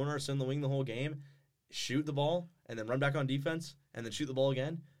sit in the corner or sit in the wing the whole game, shoot the ball, and then run back on defense, and then shoot the ball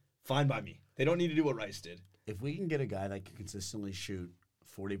again, fine by me. They don't need to do what Rice did. If we can get a guy that can consistently shoot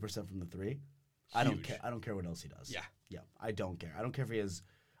 40% from the 3, I don't care. I don't care what else he does. Yeah. Yeah, I don't care. I don't care if he is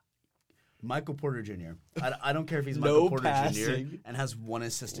Michael Porter Jr. I don't care if he's Michael Porter Jr. and has 1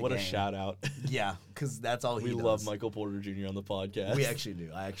 assist a game. What a shout out. Yeah, because that's all he does. We love Michael Porter Jr. on the podcast. We actually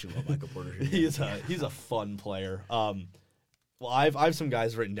do. I actually love Michael Porter Jr. He's a fun player. Well, I've some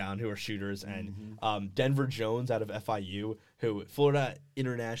guys written down who are shooters, and Denver Jones out of FIU, who Florida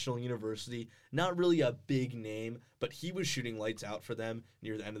International University, not really a big name, but he was shooting lights out for them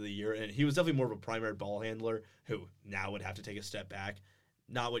near the end of the year, and he was definitely more of a primary ball handler who now would have to take a step back.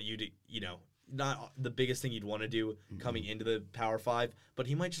 Not what not the biggest thing you'd want to do coming into the Power 5, but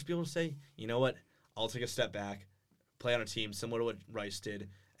he might just be able to say, you know what, I'll take a step back, play on a team similar to what Rice did,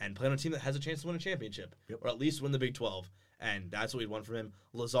 and play on a team that has a chance to win a championship, or at least win the Big 12. And that's what we'd want from him.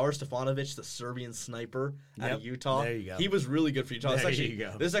 Lazar Stefanovic, the Serbian sniper out of Utah. There you go. He was really good for Utah. There you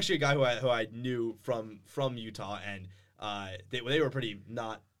go. This is actually a guy who I knew from Utah, and they were pretty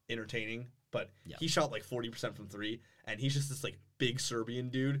not entertaining, but he shot 40% from 3, and he's just this big Serbian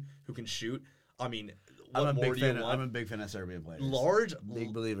dude who can shoot. I mean, I'm a big fan of Serbian players.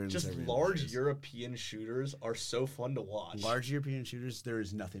 Big believer in Serbian players. European shooters are so fun to watch. Large European shooters, there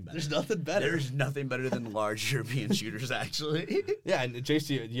is nothing better. There's nothing better. There's nothing better than large European shooters, actually. Yeah, and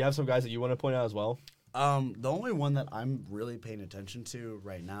JC, do you have some guys that you want to point out as well? The only one that I'm really paying attention to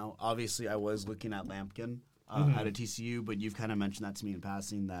right now, obviously I was looking at Lampkin out of TCU, but you've kind of mentioned that to me in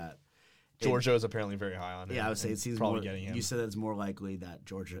passing that Georgia is apparently very high on him. Yeah, I would say it seems probably getting him. You said it's more likely that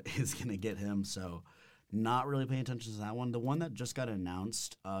Georgia is going to get him, so not really paying attention to that one. The one that just got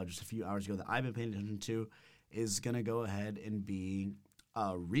announced just a few hours ago that I've been paying attention to is going to go ahead and be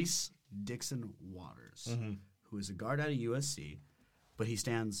Reese Dixon Waters, who is a guard out of USC, but he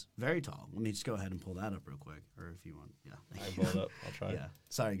stands very tall. Let me just go ahead and pull that up real quick, or if you want. Yeah, I pull it up. I'll try. Yeah,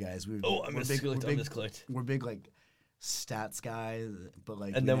 sorry guys. I misclicked. We're big stats guys, but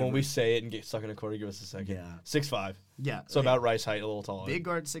and then when we say it and get stuck in a quarter, give us a second. Yeah, 6'5". Yeah, so about Rice height, a little taller. Big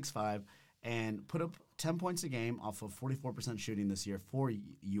guard, 6'5", and put up 10 points a game off of 44% shooting this year for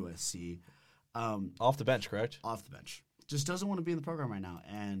USC. Off the bench, correct? Off the bench. Just doesn't want to be in the program right now.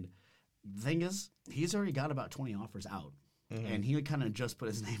 And the thing is, he's already got about 20 offers out, and he kind of just put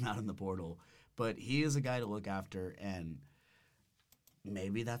his name out in the portal. But he is a guy to look after, and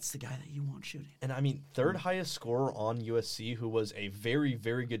maybe that's the guy that you want shooting. And I mean, third highest scorer on USC, who was a very,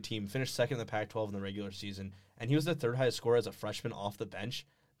 very good team, finished second in the Pac-12 in the regular season, and he was the third highest scorer as a freshman off the bench.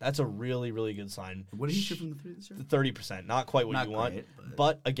 That's a really, really good sign. What did he shoot from the 3 this year? 30%. Not quite what you want.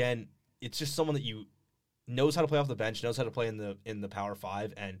 But again, it's just someone that knows how to play off the bench, knows how to play in the Power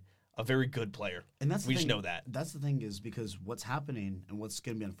 5, and a very good player. And that's we just know that. That's the thing is because what's happening and what's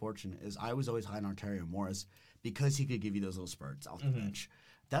going to be unfortunate is I was always high on Ontario Morris because he could give you those little spurts off the bench.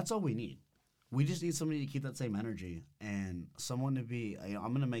 That's all we need. We just need somebody to keep that same energy and someone to be. I'm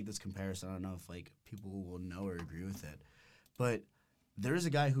going to make this comparison. I don't know if people will know or agree with it, but there is a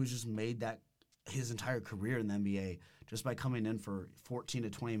guy who's just made that his entire career in the NBA just by coming in for 14 to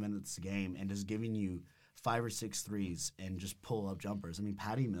 20 minutes a game and just giving you 5 or 6 threes and just pull up jumpers. I mean,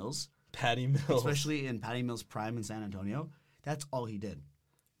 Patty Mills, especially in Patty Mills' prime in San Antonio, that's all he did.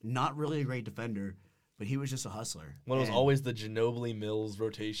 Not really a great defender, but he was just a hustler. Well, it was always the Ginobili Mills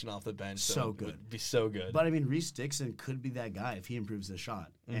rotation off the bench. So good. It would be so good. But I mean, Reese Dixon could be that guy if he improves his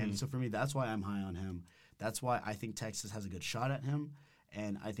shot. And so for me, that's why I'm high on him. That's why I think Texas has a good shot at him,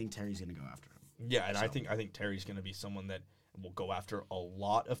 and I think Terry's going to go after him. Yeah, and I think Terry's going to be someone that will go after a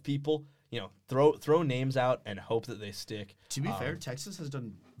lot of people. Throw names out and hope that they stick. To be fair, Texas has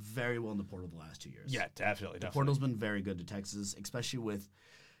done very well in the portal the last 2 years. Yeah, definitely. The portal's been very good to Texas, especially with,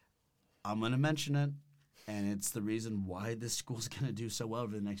 I'm going to mention it, and it's the reason why this school's going to do so well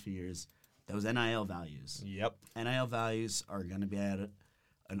over the next few years. those NIL values. Yep. NIL values are going to be at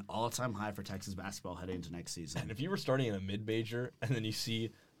an all-time high for Texas basketball heading into next season. And if you were starting in a mid-major and then you see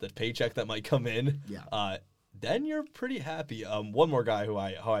the paycheck that might come in, then you're pretty happy. One more guy who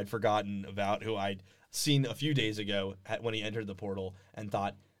I'd forgotten about, who I'd seen a few days ago when he entered the portal and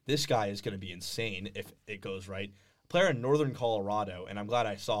thought, this guy is going to be insane if it goes right. Player in Northern Colorado, and I'm glad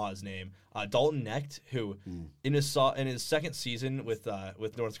I saw his name, Dalton Knecht, who in his second season with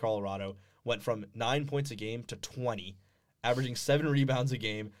North Colorado went from 9 points a game to 20, averaging 7 rebounds a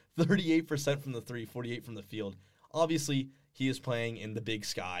game, 38% from the three, 48% from the field. Obviously, he is playing in the Big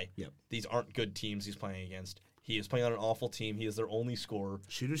Sky. Yep. These aren't good teams he's playing against. He is playing on an awful team. He is their only scorer.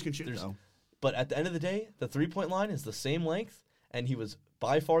 Shooters can shoot, though. But at the end of the day, the three-point line is the same length, and he was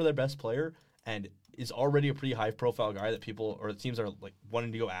by far their best player and is already a pretty high-profile guy that people or the teams are like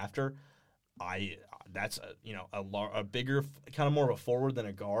wanting to go after. That's a bigger, kind of more of a forward than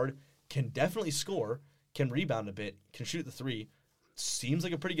a guard. Can definitely score, can rebound a bit, can shoot the three. Seems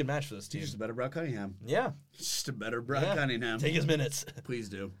like a pretty good match for this team. He's just a better Brock Cunningham. Yeah. Just a better Brock Cunningham. Take his minutes. Please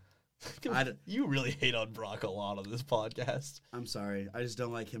do. You really hate on Brock a lot on this podcast. I'm sorry. I just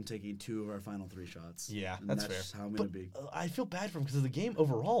don't like him taking 2 of our final 3 shots. Yeah, and that's fair. How I'm going to be. I feel bad for him because the game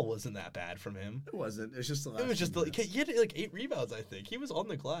overall wasn't that bad from him. It wasn't. It's just the last. It was just he had like 8 rebounds, I think. He was on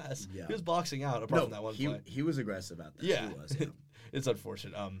the glass. Yeah. He was boxing out apart from that one play. He was aggressive out there. Yeah. He was, yeah. It's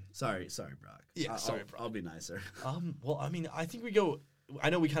unfortunate. Sorry, Brock. Yeah, sorry, Brock. I'll be nicer. Well, I mean, I think we go. I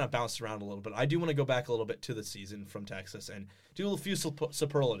know we kind of bounced around a little bit. I do want to go back a little bit to the season from Texas and do a few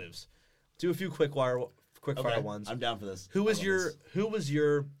superlatives. Do a few quick fire ones. I'm down for this. Who was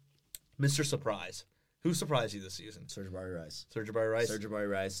your Mr. Surprise? Who surprised you this season? Serge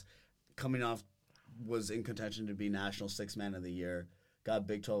Rice. Coming off, was in contention to be National Sixth Man of the Year. Got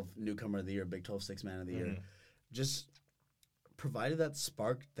Big 12 Newcomer of the Year, Big 12 Sixth Man of the Year. Just provided that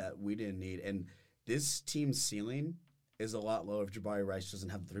spark that we didn't need. And this team's ceiling is a lot lower if Jabari Rice doesn't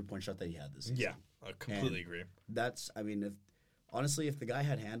have the 3-point shot that he had this season. Yeah, I completely agree. If the guy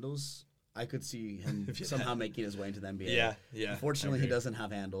had handles, I could see him somehow making his way into the NBA. Yeah. Unfortunately, he doesn't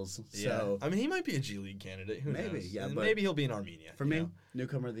have handles. So I mean, he might be a G League candidate. Who knows? Yeah, and but maybe he'll be in Armenia. For me,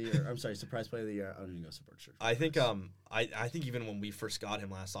 Newcomer of the Year. I'm sorry, Surprise Player of the Year. I'm going to go support Serge. I think I think even when we first got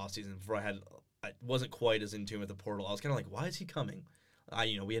him last offseason, before I wasn't quite as in tune with the portal. I was kind of like, why is he coming?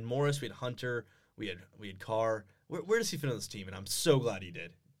 We had Morris, we had Hunter, we had Carr. Where does he fit on this team? And I'm so glad he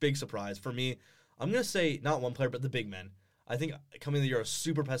did. Big surprise for me. I'm going to say not one player, but the big men. I think coming into the year, I was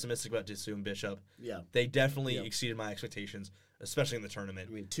super pessimistic about Dessou and Bishop. Yeah. They definitely exceeded my expectations, especially in the tournament.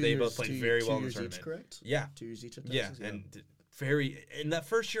 I mean, they both played very well in the tournament. Each, correct? Yeah. 2 years each at Texas. Yeah, and in that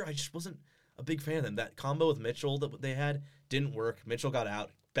first year, I just wasn't a big fan of them. That combo with Mitchell that they had didn't work. Mitchell got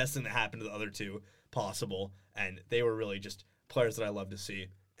out. Best thing that happened to the other two possible, and they were really just players that I love to see,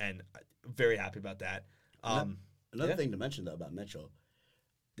 and very happy about that. Another thing to mention, though, about Mitchell,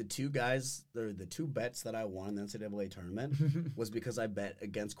 the 2 bets that I won in the NCAA tournament was because I bet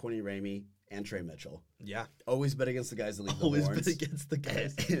against Courtney Ramey and Trey Mitchell. Yeah. Always bet against the guys that leave the Always horns. bet against the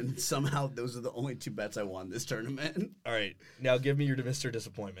guys. And somehow those are the only 2 bets I won this tournament. All right. Now give me your Mr.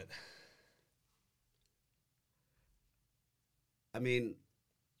 Disappointment. I mean,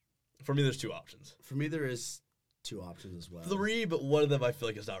 for me, there's 2 options. For me, there is 2 options as well. 3, but one of them I feel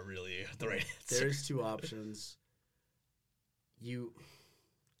like is not really the right answer. There's 2 options.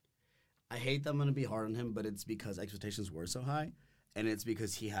 I hate that I'm going to be hard on him, but it's because expectations were so high, and it's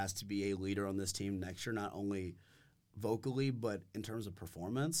because he has to be a leader on this team next year, not only vocally, but in terms of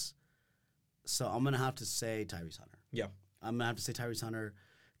performance. So I'm going to have to say Tyrese Hunter. Yeah. I'm going to have to say Tyrese Hunter.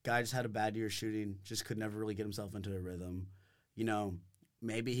 Guy just had a bad year shooting, just could never really get himself into a rhythm.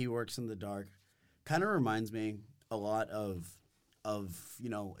 Maybe he works in the dark. Kind of reminds me a lot of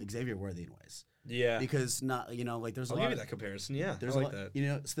Xavier Worthy in ways. Yeah. Because there's a lot. I'll give you that comparison. Yeah. There's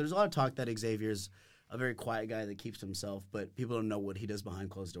that. So there's a lot of talk that Xavier's a very quiet guy that keeps to himself, but people don't know what he does behind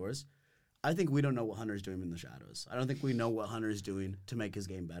closed doors. I think we don't know what Hunter's doing in the shadows. I don't think we know what Hunter's doing to make his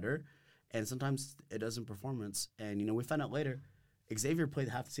game better. And sometimes it does in performance. And, we find out later, Xavier played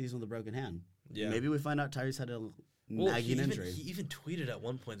half the season with a broken hand. Yeah. Maybe we find out Tyrese had a nagging injury. He even tweeted at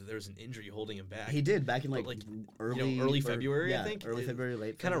one point that there was an injury holding him back. He did, back in early February, I think. Early February,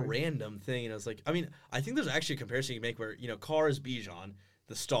 late kind February. of random thing. And I was like, I think there's actually a comparison you can make where, Carr is Bijan,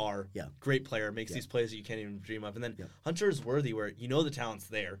 the star, great player, makes these plays that you can't even dream of. And then Hunter is Worthy, where the talent's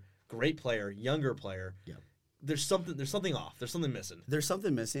there, great player, younger player. Yeah. There's something off. There's something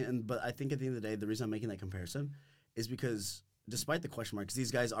missing. But I think at the end of the day, the reason I'm making that comparison is because despite the question marks,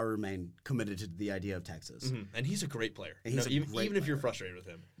 these guys remain committed to the idea of Texas. Mm-hmm. And he's a great player. Even if you're frustrated with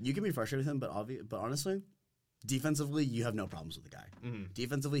him. You can be frustrated with him, but honestly, Defensively, you have no problems with the guy. Mm-hmm.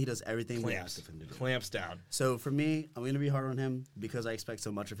 Defensively, he does everything we ask of him to do. Clamps down. So for me, I'm going to be hard on him because I expect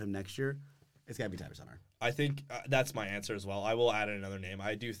so much of him next year. It's got to be Tyler Center. I think that's my answer as well. I will add another name.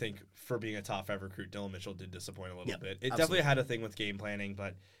 I do think for being a top 5 recruit, Dylan Mitchell did disappoint a little bit. It definitely had a thing with game planning,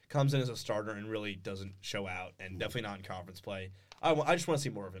 but comes in as a starter and really doesn't show out, and definitely not in conference play. I just want to see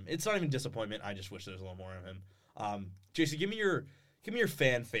more of him. It's not even disappointment. I just wish there was a little more of him. JC, give me your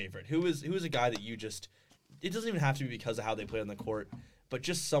fan favorite. Who is a guy that you just? It doesn't even have to be because of how they play on the court, but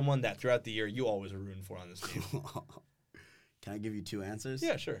just someone that throughout the year you always are rooting for on this team. Can I give you 2 answers?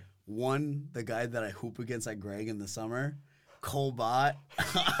 Yeah, sure. One, the guy that I hoop against at Greg in the summer, Cole Bott.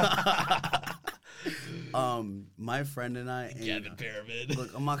 My friend and I. Gavin Pyramid.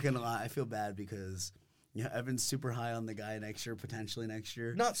 Look, I'm not gonna lie. I feel bad because Evan's super high on the guy potentially next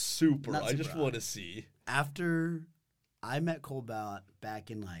year. Not super. I just want to see. After I met Cole Bott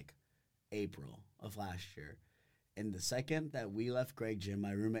back in like April of last year. And the second that we left Greg Gym,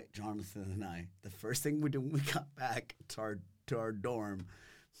 my roommate Jonathan and I, the first thing we did when we got back to our dorm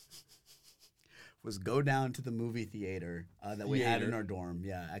was go down to the movie theater that we had in our dorm.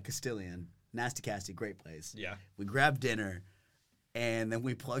 Yeah, at Castilian. Nasty Casty, great place. Yeah. We grabbed dinner, and then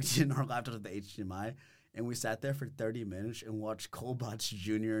we plugged in our laptop at the HDMI, and we sat there for 30 minutes and watched Cole Bott's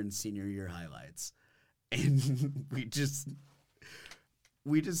junior and senior year highlights. And we just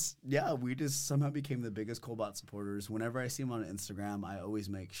somehow became the biggest Cole Bott supporters. Whenever I see him on Instagram, I always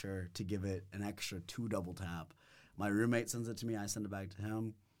make sure to give it an extra 2 double tap. My roommate sends it to me. I send it back to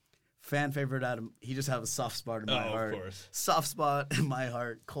him. Fan favorite Adam. He just has a soft spot in my heart. Of course. Soft spot in my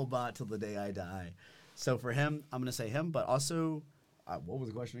heart. Cole Bott till the day I die. So for him, I'm going to say him. But also, what was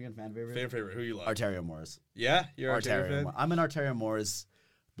the question again? Fan favorite? Fan favorite. Who you like? Arterio Morris. Yeah? You're Arterio fan? I'm an Arterio Morris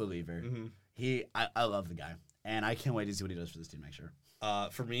believer. Mm-hmm. I love the guy. And I can't wait to see what he does for this team next year.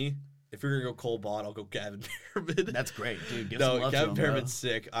 For me, if you're gonna go Cole Bott, I'll go Gavin Pyramid. That's great, dude. Gavin Pyramid's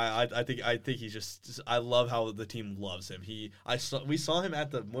sick. I think he's just. I love how the team loves him. We saw him at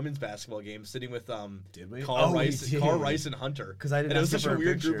the women's basketball game sitting with Did we? Carl Rice and Hunter. Because I didn't. And it was such a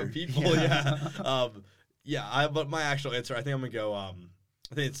weird group of people. Yeah. But my actual answer, I think I'm gonna go. I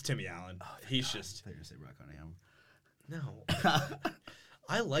think it's Timmy Allen. Oh, he's God. just. I thought you were gonna say No. Brock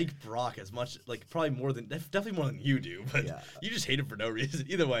I like Brock as much, probably definitely more than you do, but you just hate him for no reason.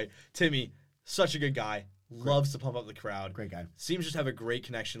 Either way, Timmy, such a good guy, loves to pump up the crowd. Great guy. Seems just to have a great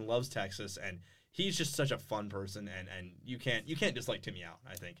connection, loves Texas, and he's just such a fun person, and you can't dislike Timmy Allen,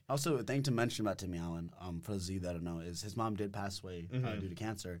 I think. Also, a thing to mention about Timmy Allen, for those of you that don't know, is his mom did pass away due to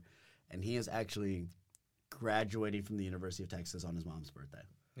cancer, and he is actually graduating from the University of Texas on his mom's birthday.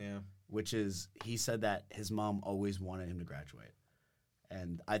 Yeah. Which is, he said that his mom always wanted him to graduate.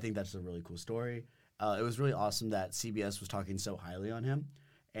 And I think that's a really cool story. It was really awesome that CBS was talking so highly on him,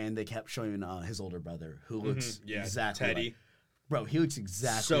 and they kept showing his older brother, who looks exactly Teddy. like... Bro, he looks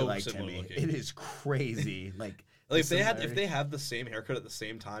exactly like Timmy. Looking. It is crazy. Like if they have the same haircut at the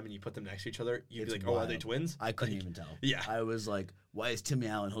same time and you put them next to each other, you'd be like, wild. Oh, are they twins? I couldn't even tell. Yeah. I was like, why is Timmy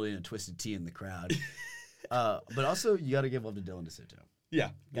Allen holding a Twisted Tea in the crowd? But also, you got to give love to Dylan DeSoto. Yeah.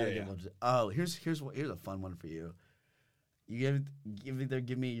 Here's a fun one for you. You either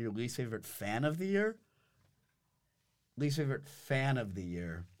give me your least favorite fan of the year,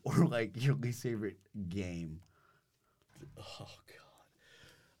 or like your least favorite game. Oh God,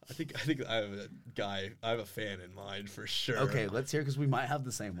 I think I have a fan in mind for sure. Okay, let's hear because we might have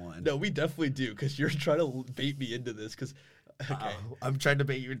the same one. No, we definitely do because you're trying to bait me into this. Because I'm trying to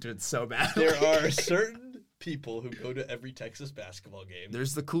bait you into it so bad. There are certain people who go to every Texas basketball game.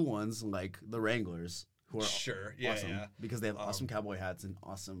 There's the cool ones like the Wranglers. Who are awesome because they have awesome cowboy hats and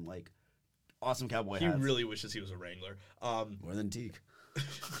awesome cowboy hats. He really wishes he was a Wrangler. More than Teak.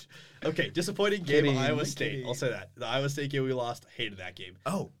 Okay, disappointing game, Iowa State. I'll say that. The Iowa State game we lost, hated that game.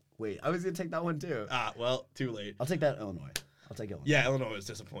 Oh, wait. I was going to take that one too. Well, too late. I'll take that Illinois. I'll take Illinois. Yeah, Illinois was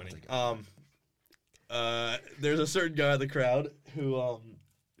disappointing. There's a certain guy in the crowd who,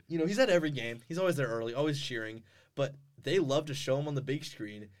 he's at every game. He's always there early, always cheering, but they love to show him on the big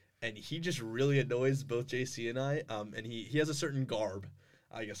screen. And he just really annoys both JC and I. And he has a certain garb,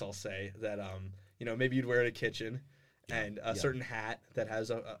 I guess I'll say, that, maybe you'd wear at a kitchen. And a certain hat that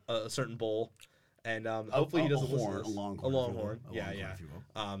has a certain bowl. And hopefully he doesn't listen to this. A long horn. Yeah.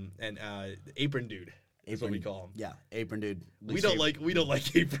 And apron dude is what we call him. Yeah, apron dude. We don't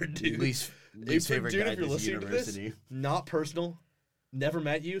like apron dude. Least favorite guy if you're listening to this, not personal. Never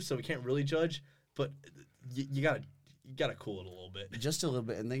met you, so we can't really judge. But you gotta cool it a little bit. Just a little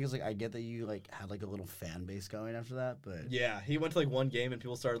bit. And the thing is, I get that you had a little fan base going after that, but yeah, he went to one game and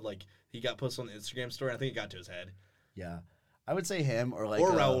people started he got posted on the Instagram story. And I think it got to his head. Yeah, I would say him or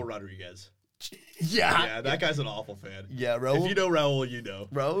Raul Rodriguez. Yeah, that guy's an awful fan. Yeah, Raul. If you know Raul, you know.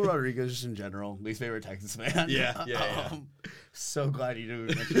 Raul Rodriguez, just in general, least favorite Texas fan. Yeah. So glad you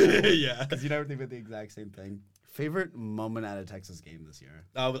didn't mention that. Yeah. Because you never think about the exact same thing. Favorite moment at a Texas game this year?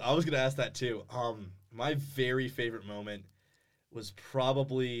 I was going to ask that too. My very favorite moment was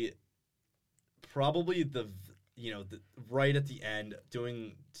probably the right at the end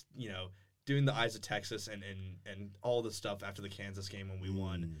doing the Eyes of Texas and all the stuff after the Kansas game when we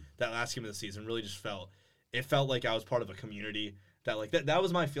won. That last game of the season really just felt like I was part of a community that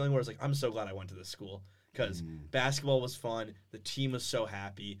was my feeling where I was like, I'm so glad I went to this school. Because basketball was fun. The team was so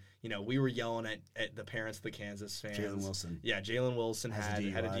happy. We were yelling at the parents of the Kansas fans. Jalen Wilson. Yeah, Jalen Wilson had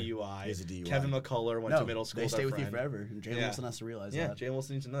a DUI. He has a DUI. Kevin McCullough went to middle school. They stay with friend. you forever. And Jalen Wilson has to realize that. Yeah, Jalen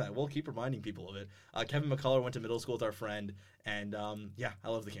Wilson needs to know that. We'll keep reminding people of it. Kevin McCullough went to middle school with our friend. And, I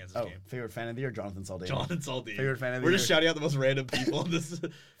love the Kansas game. Favorite fan of the year? Jonathan Saldana. Favorite fan of the year? We're just shouting out the most random people in this.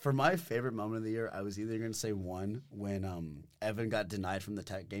 For my favorite moment of the year, I was either going to say one, when Evan got denied from the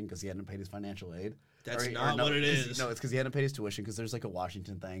Tech game because he hadn't paid his financial aid. That's not what it is. No, it's because he hadn't paid his tuition because there's like a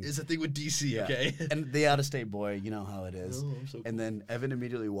Washington thing. It's a thing with DC, okay? And the out-of-state boy, you know how it is. Oh, I'm so cool. And then Evan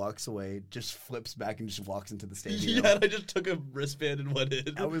immediately walks away, just flips back and just walks into the stadium. Yeah, and I just took a wristband and went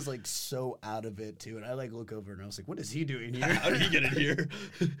in. I was like so out of it too, and I like look over and I was like, "What is he doing here? How did he get in here?"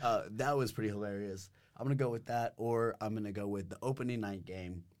 That was pretty hilarious. I'm gonna go with that, or I'm gonna go with the opening night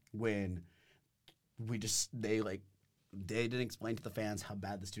game when they didn't explain to the fans how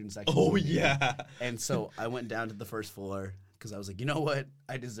bad the student section was. Oh, yeah. And so I went down to the first floor because I was like, you know what?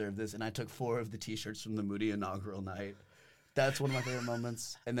 I deserve this. And I took 4 of the T-shirts from the Moody inaugural night. That's one of my favorite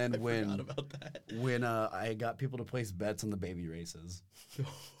moments. And then forgot about that. When I got people to place bets on the baby races.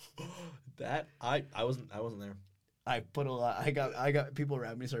 I wasn't there. I put a lot. I got people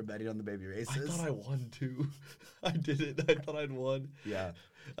around me started betting on the baby races. I thought I won too. I didn't. I thought I'd won. Yeah.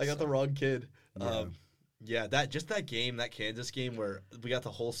 I got the wrong kid. Yeah. That game, that Kansas game where we got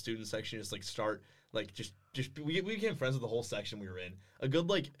the whole student section just start we became friends with the whole section we were in. A good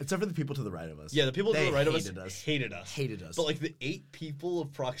except for the people to the right of us. Yeah, the people to the right of us hated us. But the 8 people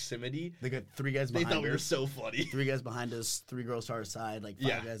of proximity, they got 3 guys behind us. They thought we were so funny. 3 guys behind us, 3 girls to our side, 5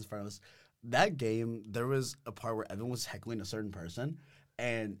 guys in front of us. That game, there was a part where Evan was heckling a certain person,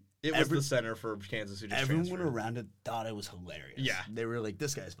 and it was the center for Kansas who just everyone transferred. around it thought it was hilarious. Yeah. They were like,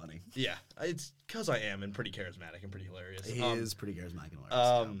 this guy's funny. Yeah. It's because I am and pretty charismatic and pretty hilarious. He is pretty charismatic and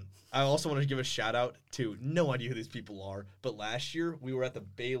hilarious. I also want to give a shout out to, no idea who these people are, but last year we were at the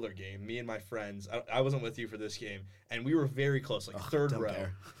Baylor game, me and my friends. I wasn't with you for this game, and we were very close, third row.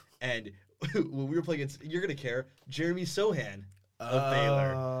 Care. And when we were playing against, you're going to care, Jeremy Sohan of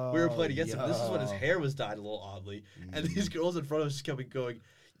Baylor. We were playing against him. This is when his hair was dyed a little oddly. And these girls in front of us just kept going,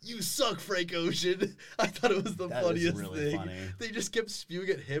 "You suck, Frank Ocean." I thought it was the funniest thing. Funny. They just kept spewing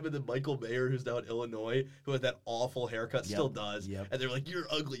at him and then Michael Mayer, who's now in Illinois, who had that awful haircut, still does. Yep. And they're like, "You're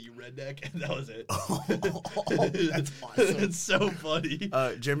ugly, you redneck." And that was it. That's awesome. It's so funny.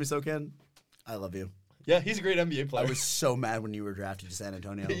 Jeremy Sokan, I love you. Yeah, he's a great NBA player. I was so mad when you were drafted to San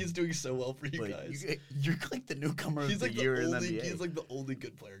Antonio. He's doing so well for you guys. You're like the newcomer of the year in the NBA. He's like the only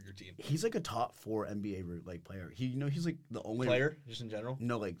good player in your team. He's like a top 4 NBA player. He's like the only player just in general.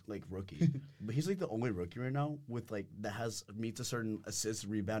 No, like rookie. But he's like the only rookie right now with that meets a certain assist,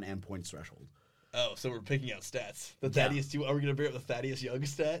 rebound, and points threshold. Oh, so we're picking out stats. The Thaddeus. Are we gonna bring up the Thaddeus Young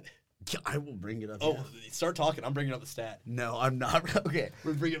stat? Yeah, I will bring it up. Oh, start talking. I'm bringing up the stat. No, I'm not. Okay.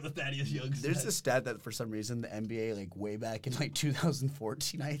 We're bringing up the Thaddeus Young stat. There's a stat that for some reason the NBA, way back in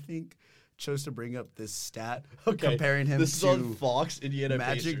 2014, I think, chose to bring up this stat comparing him this to is on Fox, Indiana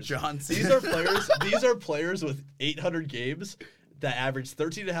Magic Pacers. Johnson. These are players with 800 games that average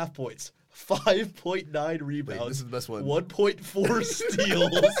 13.5 points, 5.9 rebounds. Wait, this is the best one. 1.4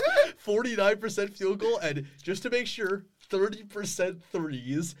 steals, 49% field goal, and just to make sure, 30%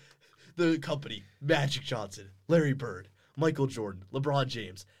 threes. The company: Magic Johnson, Larry Bird, Michael Jordan, LeBron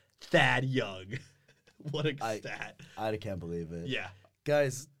James, Thad Young. What a stat. I can't believe it. Yeah.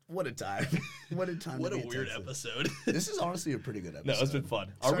 Guys, what a time. What a time. What a weird episode. This is honestly a pretty good episode. No, it's been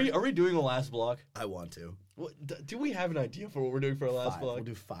fun. Are we doing a last block? I want to. What, do we have an idea for what we're doing for our last block? We'll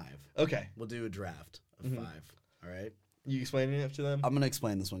do 5. Okay. We'll do a draft of 5. All right? You explaining it to them? I'm going to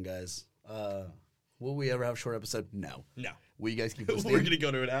explain this one, guys. Will we ever have a short episode? No. Will you guys keep listening? We're going to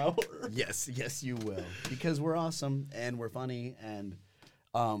go to an hour? Yes, you will. Because we're awesome and we're funny. And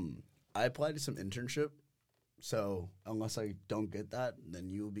I applied to some internship. So unless I don't get that,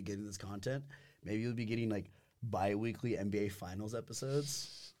 then you will be getting this content. Maybe you'll be getting bi-weekly NBA Finals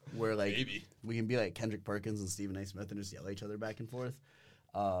episodes where maybe we can be like Kendrick Perkins and Stephen A. Smith and just yell at each other back and forth.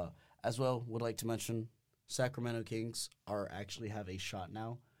 As well, would like to mention Sacramento Kings actually have a shot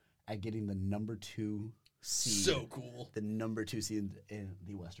now at getting the number 2 seed. So cool. The number 2 seed in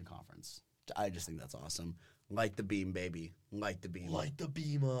the Western Conference. I just think that's awesome. Light the beam, baby. Light the beam. Light the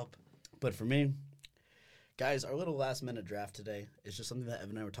beam up. But for me, guys, our little last-minute draft today is just something that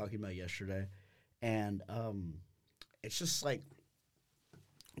Evan and I were talking about yesterday. And it's just like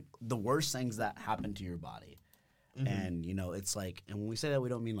the worst things that happen to your body. Mm-hmm. And, it's like, and when we say that, we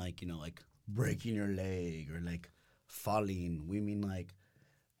don't mean like, like breaking your leg or like falling. We mean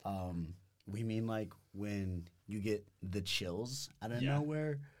like when you get the chills out of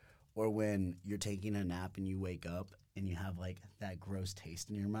nowhere, or when you're taking a nap and you wake up and you have like that gross taste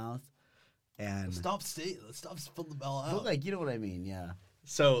in your mouth. And stop spilling the bell out. But like, you know what I mean? Yeah.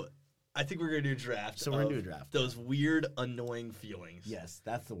 So I think we're going to do a draft. So we're going to do a draft. Those weird, annoying feelings. Yes,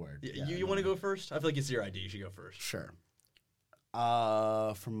 that's the word. You want to go first? I feel like it's your idea. You should go first. Sure.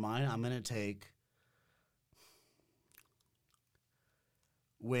 For mine, I'm going to take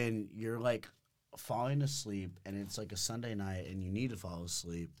when you're like falling asleep and it's like a Sunday night and you need to fall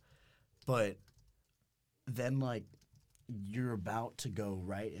asleep, but then like you're about to go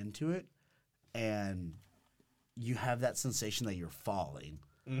right into it and you have that sensation that you're falling.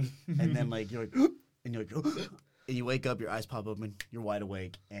 And then like you're like and you're like and you wake up, your eyes pop open, you're wide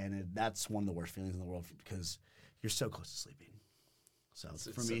awake, and that's one of the worst feelings in the world because you're so close to sleeping. So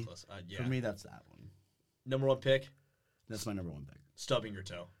for me, that's that one. Number 1 pick. That's my number 1 pick. Stubbing your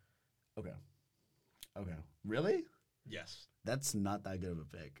toe. Okay. Really? Yes. That's not that good of a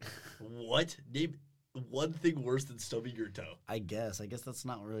pick. What? Name one thing worse than stubbing your toe. I guess that's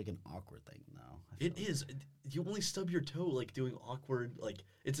not really like an awkward thing, though. It is. You only stub your toe like doing awkward, like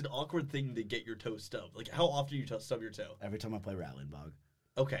it's an awkward thing to get your toe stubbed. Like how often do you stub your toe? Every time I play Rattling Bog.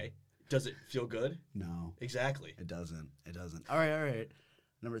 Okay. Does it feel good? No. Exactly. It doesn't. All right.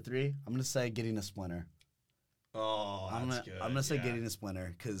 Number 3, I'm going to say getting a splinter. Oh, that's good. I'm going to say getting a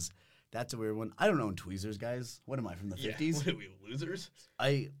splinter because that's a weird one. I don't own tweezers, guys. What am I, from the 50s? What are we, losers?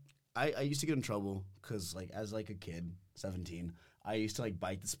 I used to get in trouble because, like, as, like, a kid, 17, I used to, like,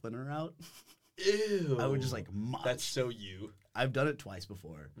 bite the splinter out. Ew. I would just, like, munch. That's so you. I've done it twice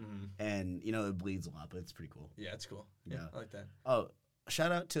before. Mm-hmm. And, it bleeds a lot, but it's pretty cool. Yeah, it's cool. Yeah, I like that. Oh,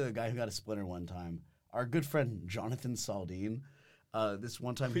 shout out to a guy who got a splinter one time. Our good friend, Jonathan Saldine. This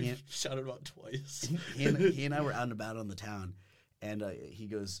one time we shouted about twice. he and I were out and about on the town. And he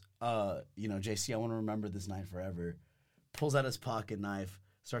goes, JC, I want to remember this night forever. Pulls out his pocket knife,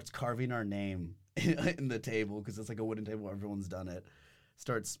 starts carving our name in the table because it's like a wooden table. Everyone's done it.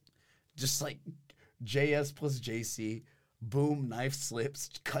 Starts just like JS plus JC. Boom, knife slips,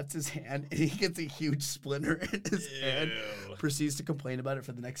 cuts his hand, and he gets a huge splinter in his hand. Proceeds to complain about it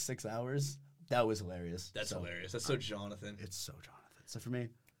for the next 6 hours. That was hilarious. That's hilarious. That's so Jonathan. It's so Jonathan. So for me,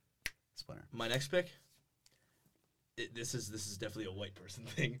 splinter. My next pick. This is definitely a white person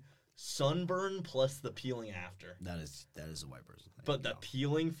thing. Sunburn plus the peeling after. That is a white person thing. But the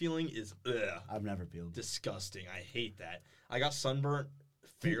peeling feeling is I've never peeled. Disgusting. I hate that. I got sunburnt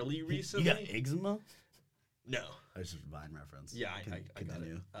fairly recently. You got eczema? No. That's just a Vine reference. Yeah, I got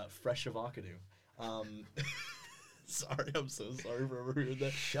it. Fresh avocado. Sorry, I'm so sorry for ever hearing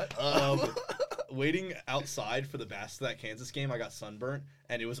that. Shut up. Waiting outside for the Bass to that Kansas game, I got sunburnt,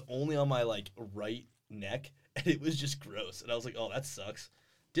 and it was only on my like right neck, and it was just gross. And I was like, oh, that sucks.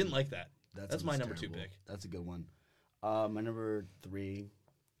 Didn't like that. That's my number terrible. 2 pick. That's a good one. My number 3,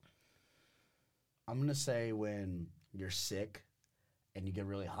 I'm going to say when you're sick and you get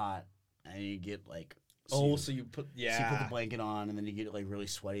really hot and you get like... So you put the blanket on and then you get like really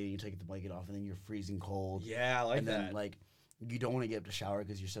sweaty and you take the blanket off and then you're freezing cold. Yeah, I like and that. And then like you don't want to get up to shower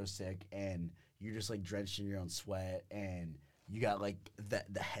because you're so sick and you're just like drenched in your own sweat and you got like the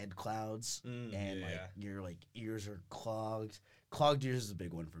head clouds and like your like ears are clogged. Clogged ears is a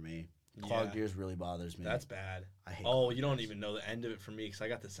big one for me. Clogged ears really bothers me. That's bad. I hate. Oh, you don't even know the end of it for me because I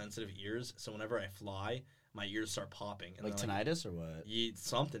got the sensitive ears. So whenever I fly, my ears start popping. And like tinnitus or what?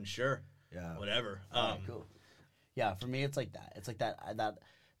 Something, sure. Yeah. Whatever. Cool. Yeah, for me it's like that. It's like that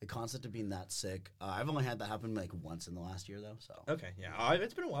the concept of being that sick. I've only had that happen like once in the last year though. So. Okay. Yeah.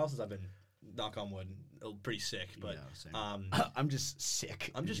 It's been a while since I've been, knock on wood, pretty sick. But I'm just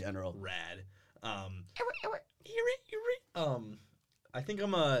sick. I'm just in general rad. I think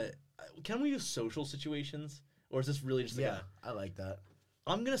can we use social situations or is this really just like I like that.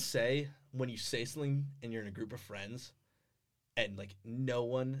 I'm gonna say when you say something and you're in a group of friends and like no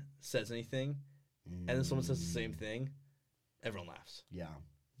one says anything and then someone says the same thing, everyone laughs.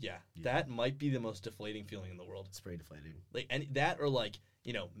 Yeah, that might be the most deflating feeling in the world. It's pretty deflating. Like that or like,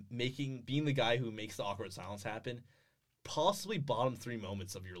 being the guy who makes the awkward silence happen, possibly bottom 3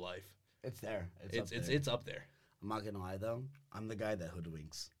 moments of your life. It's there. It's up there. I'm not gonna lie though. I'm the guy that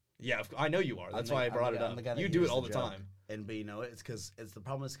hoodwinks. Yeah, I know you are. That's why I brought it up. You do it all the time. But you know, it's because the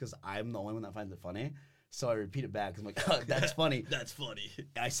problem is because I'm the only one that finds it funny. So I repeat it back. I'm like, oh, that's funny. That's funny.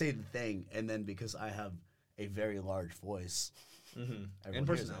 I say the thing, and then because I have a very large voice, and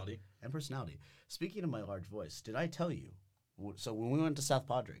personality. Speaking of my large voice, did I tell you? So when we went to South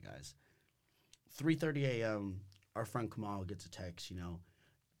Padre, guys, 3:30 a.m., our friend Kamal gets a text. You know,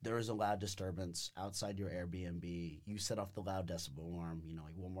 there is a loud disturbance outside your Airbnb. You set off the loud decibel alarm. You know,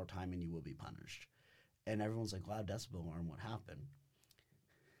 like one more time, and you will be punished. And everyone's like, loud decibel alarm. What happened?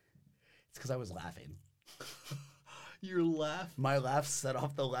 It's because I was laughing. Your laugh? My laugh set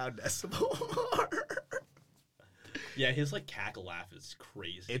off the loud decibel alarm. Yeah, his like cackle laugh is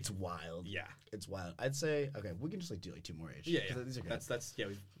crazy. It's wild. Yeah, it's wild. I'd say okay, we can just like do like 2 more each. Yeah. These are good.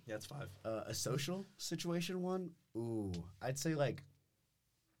 That's 5. A social situation one. Ooh, I'd say like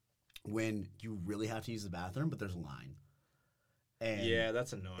when you really have to use the bathroom, but there's a line. And yeah,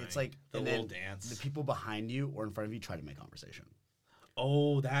 that's annoying. It's like the little dance. The people behind you or in front of you try to make conversation.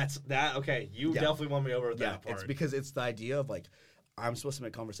 Oh, that's that. Okay, you definitely won me over with that part. It's because it's the idea of like I'm supposed to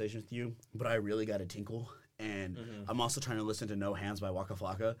make conversation with you, but I really got to tinkle. And I'm also trying to listen to No Hands by Waka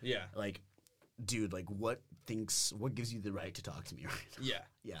Flocka. Yeah. Like, dude, like, what gives you the right to talk to me right now? Yeah.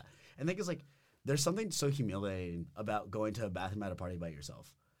 Yeah. And I think it's like, there's something so humiliating about going to a bathroom at a party by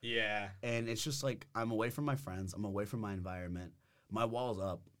yourself. Yeah. And it's just like, I'm away from my friends. I'm away from my environment. My wall's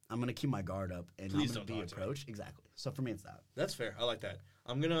up. I'm going to keep my guard up. And Please I'm going to be approached. Exactly. So for me, it's that. That's fair. I like that.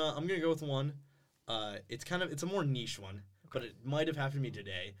 I'm gonna go with one. It's a more niche one. But it might have happened to me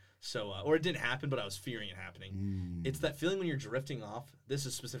today. So, or it didn't happen, but I was fearing it happening. It's that feeling when you're drifting off. This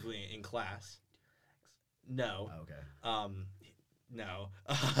is specifically in class. No. Oh, okay. No.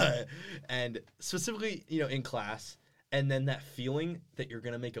 And specifically, you know, in class, and then that feeling that you're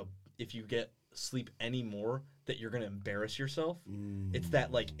gonna if you get sleep anymore, that you're gonna embarrass yourself. It's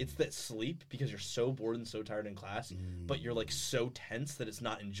that sleep because you're so bored and so tired in class, but you're like so tense that it's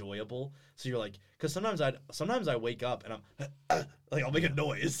not enjoyable. So you're like, because sometimes I wake up and I'm like I'll make a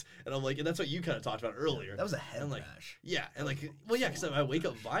noise and I'm like, and that's what you kind of talked about earlier. That was a head like, crash. Yeah, and like, well, yeah, because I wake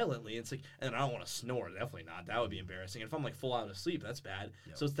up violently. It's like, and I don't want to snore. Definitely not. That would be embarrassing. And if I'm like full out of sleep, that's bad.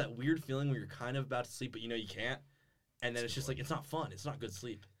 Yep. So it's that weird feeling where you're kind of about to sleep, but you know you can't. And then it's just like, it's not fun. It's not good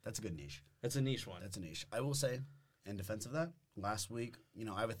sleep. That's a good niche. That's a niche one. That's a niche. I will say, in defense of that, last week, you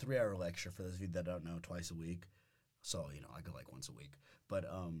know, I have a 3-hour lecture for those of you that don't know, twice a week. So, you know, I go like once a week. But,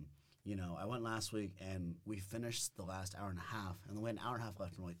 you know, I went last week and we finished the last hour and a half. And we had an hour and a half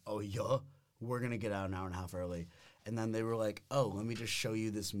left. And we're like, oh, yeah, we're going to get out an hour and a half early. And then they were like, oh, let me just show you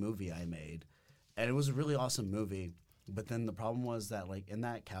this movie I made. And it was a really awesome movie. But then the problem was that, like, in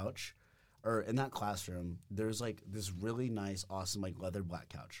that couch, or in that classroom, there's like this really nice, awesome, like leather black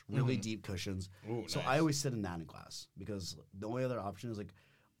couch, really deep cushions. Ooh, so nice. I always sit in that in class because the only other option is like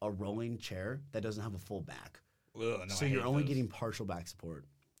a rolling chair that doesn't have a full back. Ugh, no, so you're only getting partial back support.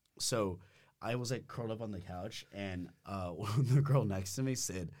 So I was like curled up on the couch, and the girl next to me,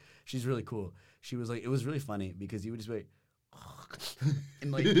 Sid, she's really cool. She was like, it was really funny because you would just be like,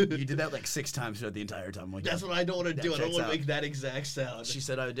 and like you did that like 6 times throughout the entire time. Like, that's what I don't want to do. I don't want to make that exact sound. She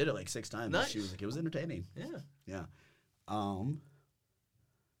said I did it like 6 times. Nice. She was like, it was entertaining. Yeah.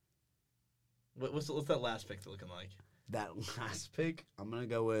 What's that last pick looking like? That last pick, I'm gonna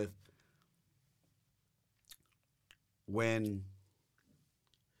go with when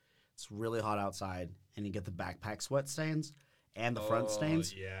it's really hot outside and you get the backpack sweat stains and the front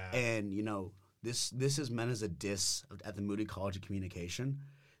stains. Yeah. And you know. This is meant as a diss at the Moody College of Communication.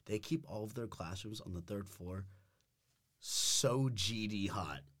 They keep all of their classrooms on the 3rd floor so GD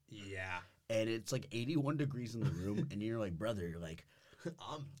hot. Yeah. And it's like 81 degrees in the room, and you're like, brother, you're like,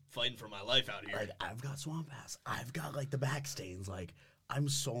 I'm fighting for my life out here. Like, I've got swamp ass. I've got like the back stains. Like, I'm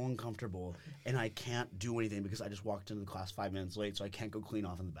so uncomfortable, and I can't do anything because I just walked into the class 5 minutes late, so I can't go clean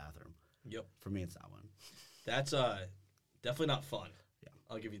off in the bathroom. Yep. For me, it's that one. That's definitely not fun. Yeah.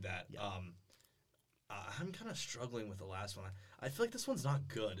 I'll give you that. Yeah. I'm kind of struggling with the last one. I feel like this one's not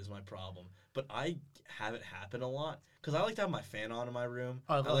good is my problem. But I have it happen a lot because I like to have my fan on in my room.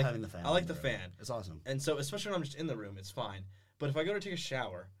 Oh, I love having the fan. I like the fan. It's awesome. And so, especially when I'm just in the room, it's fine. But if I go to take a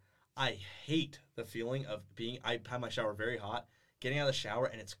shower, I hate the feeling of I have my shower very hot, getting out of the shower,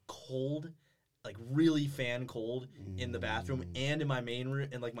 and it's cold, like really fan cold in the bathroom and in my main room,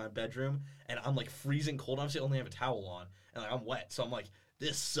 in like my bedroom, and I'm like freezing cold. Obviously, I only have a towel on, and like I'm wet, so I'm like,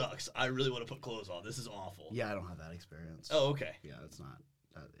 this sucks. I really want to put clothes on. This is awful. Yeah, I don't have that experience. Oh, okay. Yeah, it's not.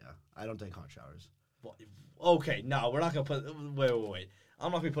 Yeah, I don't take hot showers. Well, okay, no, we're not going to put... Wait.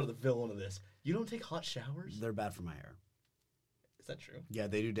 I'm not going to put the villain of this. You don't take hot showers? They're bad for my hair. Is that true? Yeah,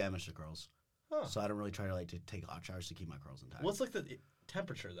 they do damage to curls. Huh. So I don't really try to take hot showers to keep my curls intact. What's like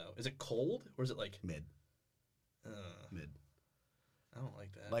temperature though? Is it cold or is it like Mid. Mid. I don't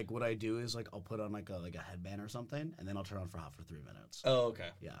like that. Like what I do is like I'll put on like a headband or something, and then I'll turn on for hot for 3 minutes. Oh, okay.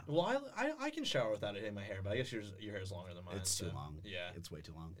 Yeah. Well, I can shower without it in my hair, but I guess your hair is longer than mine. It's too long. Yeah. It's way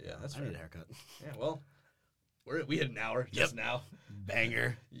too long. Yeah, that's I fair. need a haircut. Yeah. Well, we had an hour just now.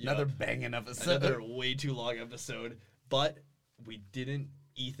 Banger. Yep. Another banging episode. Another way too long episode, but we didn't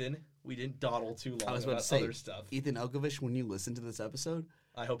dawdle too long I was about to say, other stuff. Ethan Elkovich, when you listen to this episode,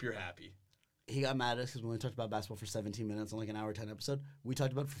 I hope you're happy. he got mad at us because we only talked about basketball for 17 minutes on like an hour 10 episode. We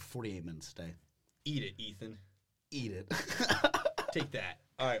talked about it for 48 minutes today. Eat it, Ethan. Eat it. Take that.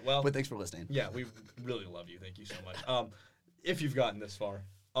 All right, well. But thanks for listening. Yeah, we really love you. Thank you so much. If you've gotten this far,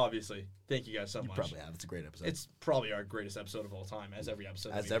 obviously, thank you guys so much. Probably have. It's a great episode. It's probably our greatest episode of all time, as every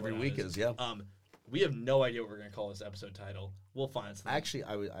episode. As every week is, yeah. We have no idea what we're going to call this episode title. We'll find something. Actually,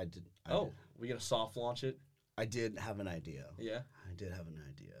 I did. We going to soft launch it? I did have an idea. Yeah? I did have an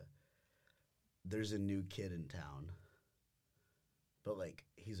idea. There's a new kid in town. But, like,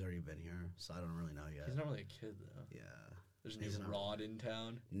 he's already been here, so I don't really know yet. He's not really a kid, though. Yeah. There's a new Rod in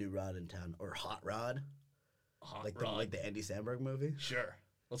town. New Rod in town. Or Hot Rod. Hot like Rod. Like the Andy Samberg movie. Sure.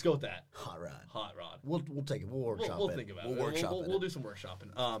 Let's go with that. Hot Rod. Hot Rod. We'll take it. We'll workshop it. We'll think about it. We'll do some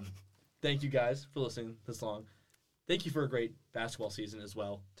workshopping. Thank you guys for listening this long. Thank you for a great basketball season as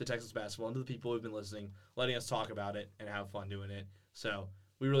well to Texas basketball and to the people who've been listening, letting us talk about it and have fun doing it. So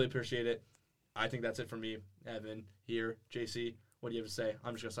we really appreciate it. I think that's it from me, Evan, here. JC, what do you have to say?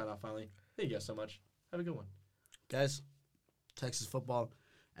 I'm just going to sign off finally. Thank you guys so much. Have a good one. Guys, Texas football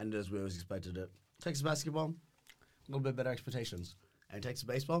ended as we always expected it. Texas basketball, a little bit better expectations. And Texas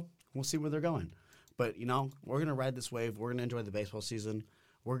baseball, we'll see where they're going. But, you know, we're going to ride this wave. We're going to enjoy the baseball season.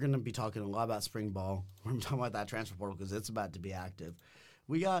 We're going to be talking a lot about spring ball. We're going to be talking about that transfer portal because it's about to be active.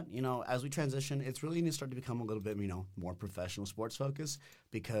 We got, you know, as we transition, it's really going to start to become a little bit, you know, more professional sports focus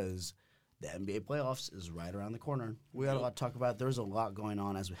because the NBA playoffs is right around the corner. We got a lot to talk about. There's a lot going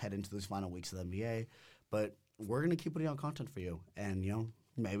on as we head into these final weeks of the NBA. But we're going to keep putting out content for you. And, you know,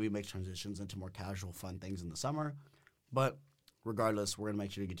 maybe make transitions into more casual, fun things in the summer. But regardless, we're going to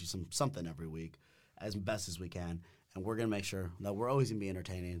make sure to get you something every week as best as we can. And we're going to make sure that we're always going to be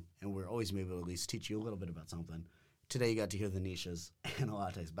entertaining and we're always going to be able to at least teach you a little bit about something. Today you got to hear the niches and a lot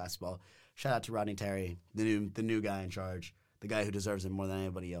of Texas basketball. Shout out to Rodney Terry, the new guy in charge, the guy who deserves it more than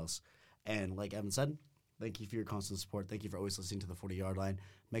anybody else. And like Evan said, thank you for your constant support. Thank you for always listening to the 40-yard line.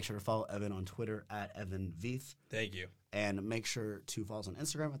 Make sure to follow Evan on Twitter at EvanVeith. Thank you. And make sure to follow us on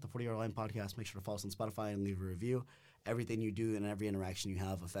Instagram at the 40-yard line podcast. Make sure to follow us on Spotify and leave a review. Everything you do and every interaction you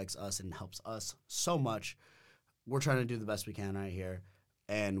have affects us and helps us so much. We're trying to do the best we can right here,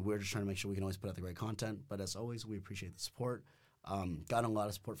 and we're just trying to make sure we can always put out the great content. But as always, we appreciate the support. Gotten a lot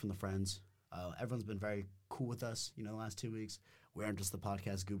of support from the friends. Everyone's been very cool with us, you know, the last 2 weeks. We aren't just the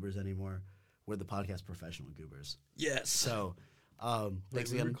podcast goobers anymore. We're the podcast professional goobers. Yes. So,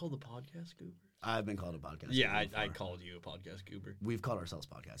 thanks again. Were called the podcast goober? I've been called a podcast goober. Yeah, I called you a podcast goober. We've called ourselves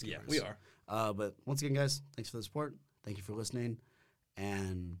podcast goobers. Yeah, we are. But once again, guys, thanks for the support. Thank you for listening.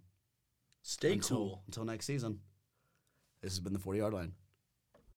 And stay cool. Until next season, this has been the 40-yard line.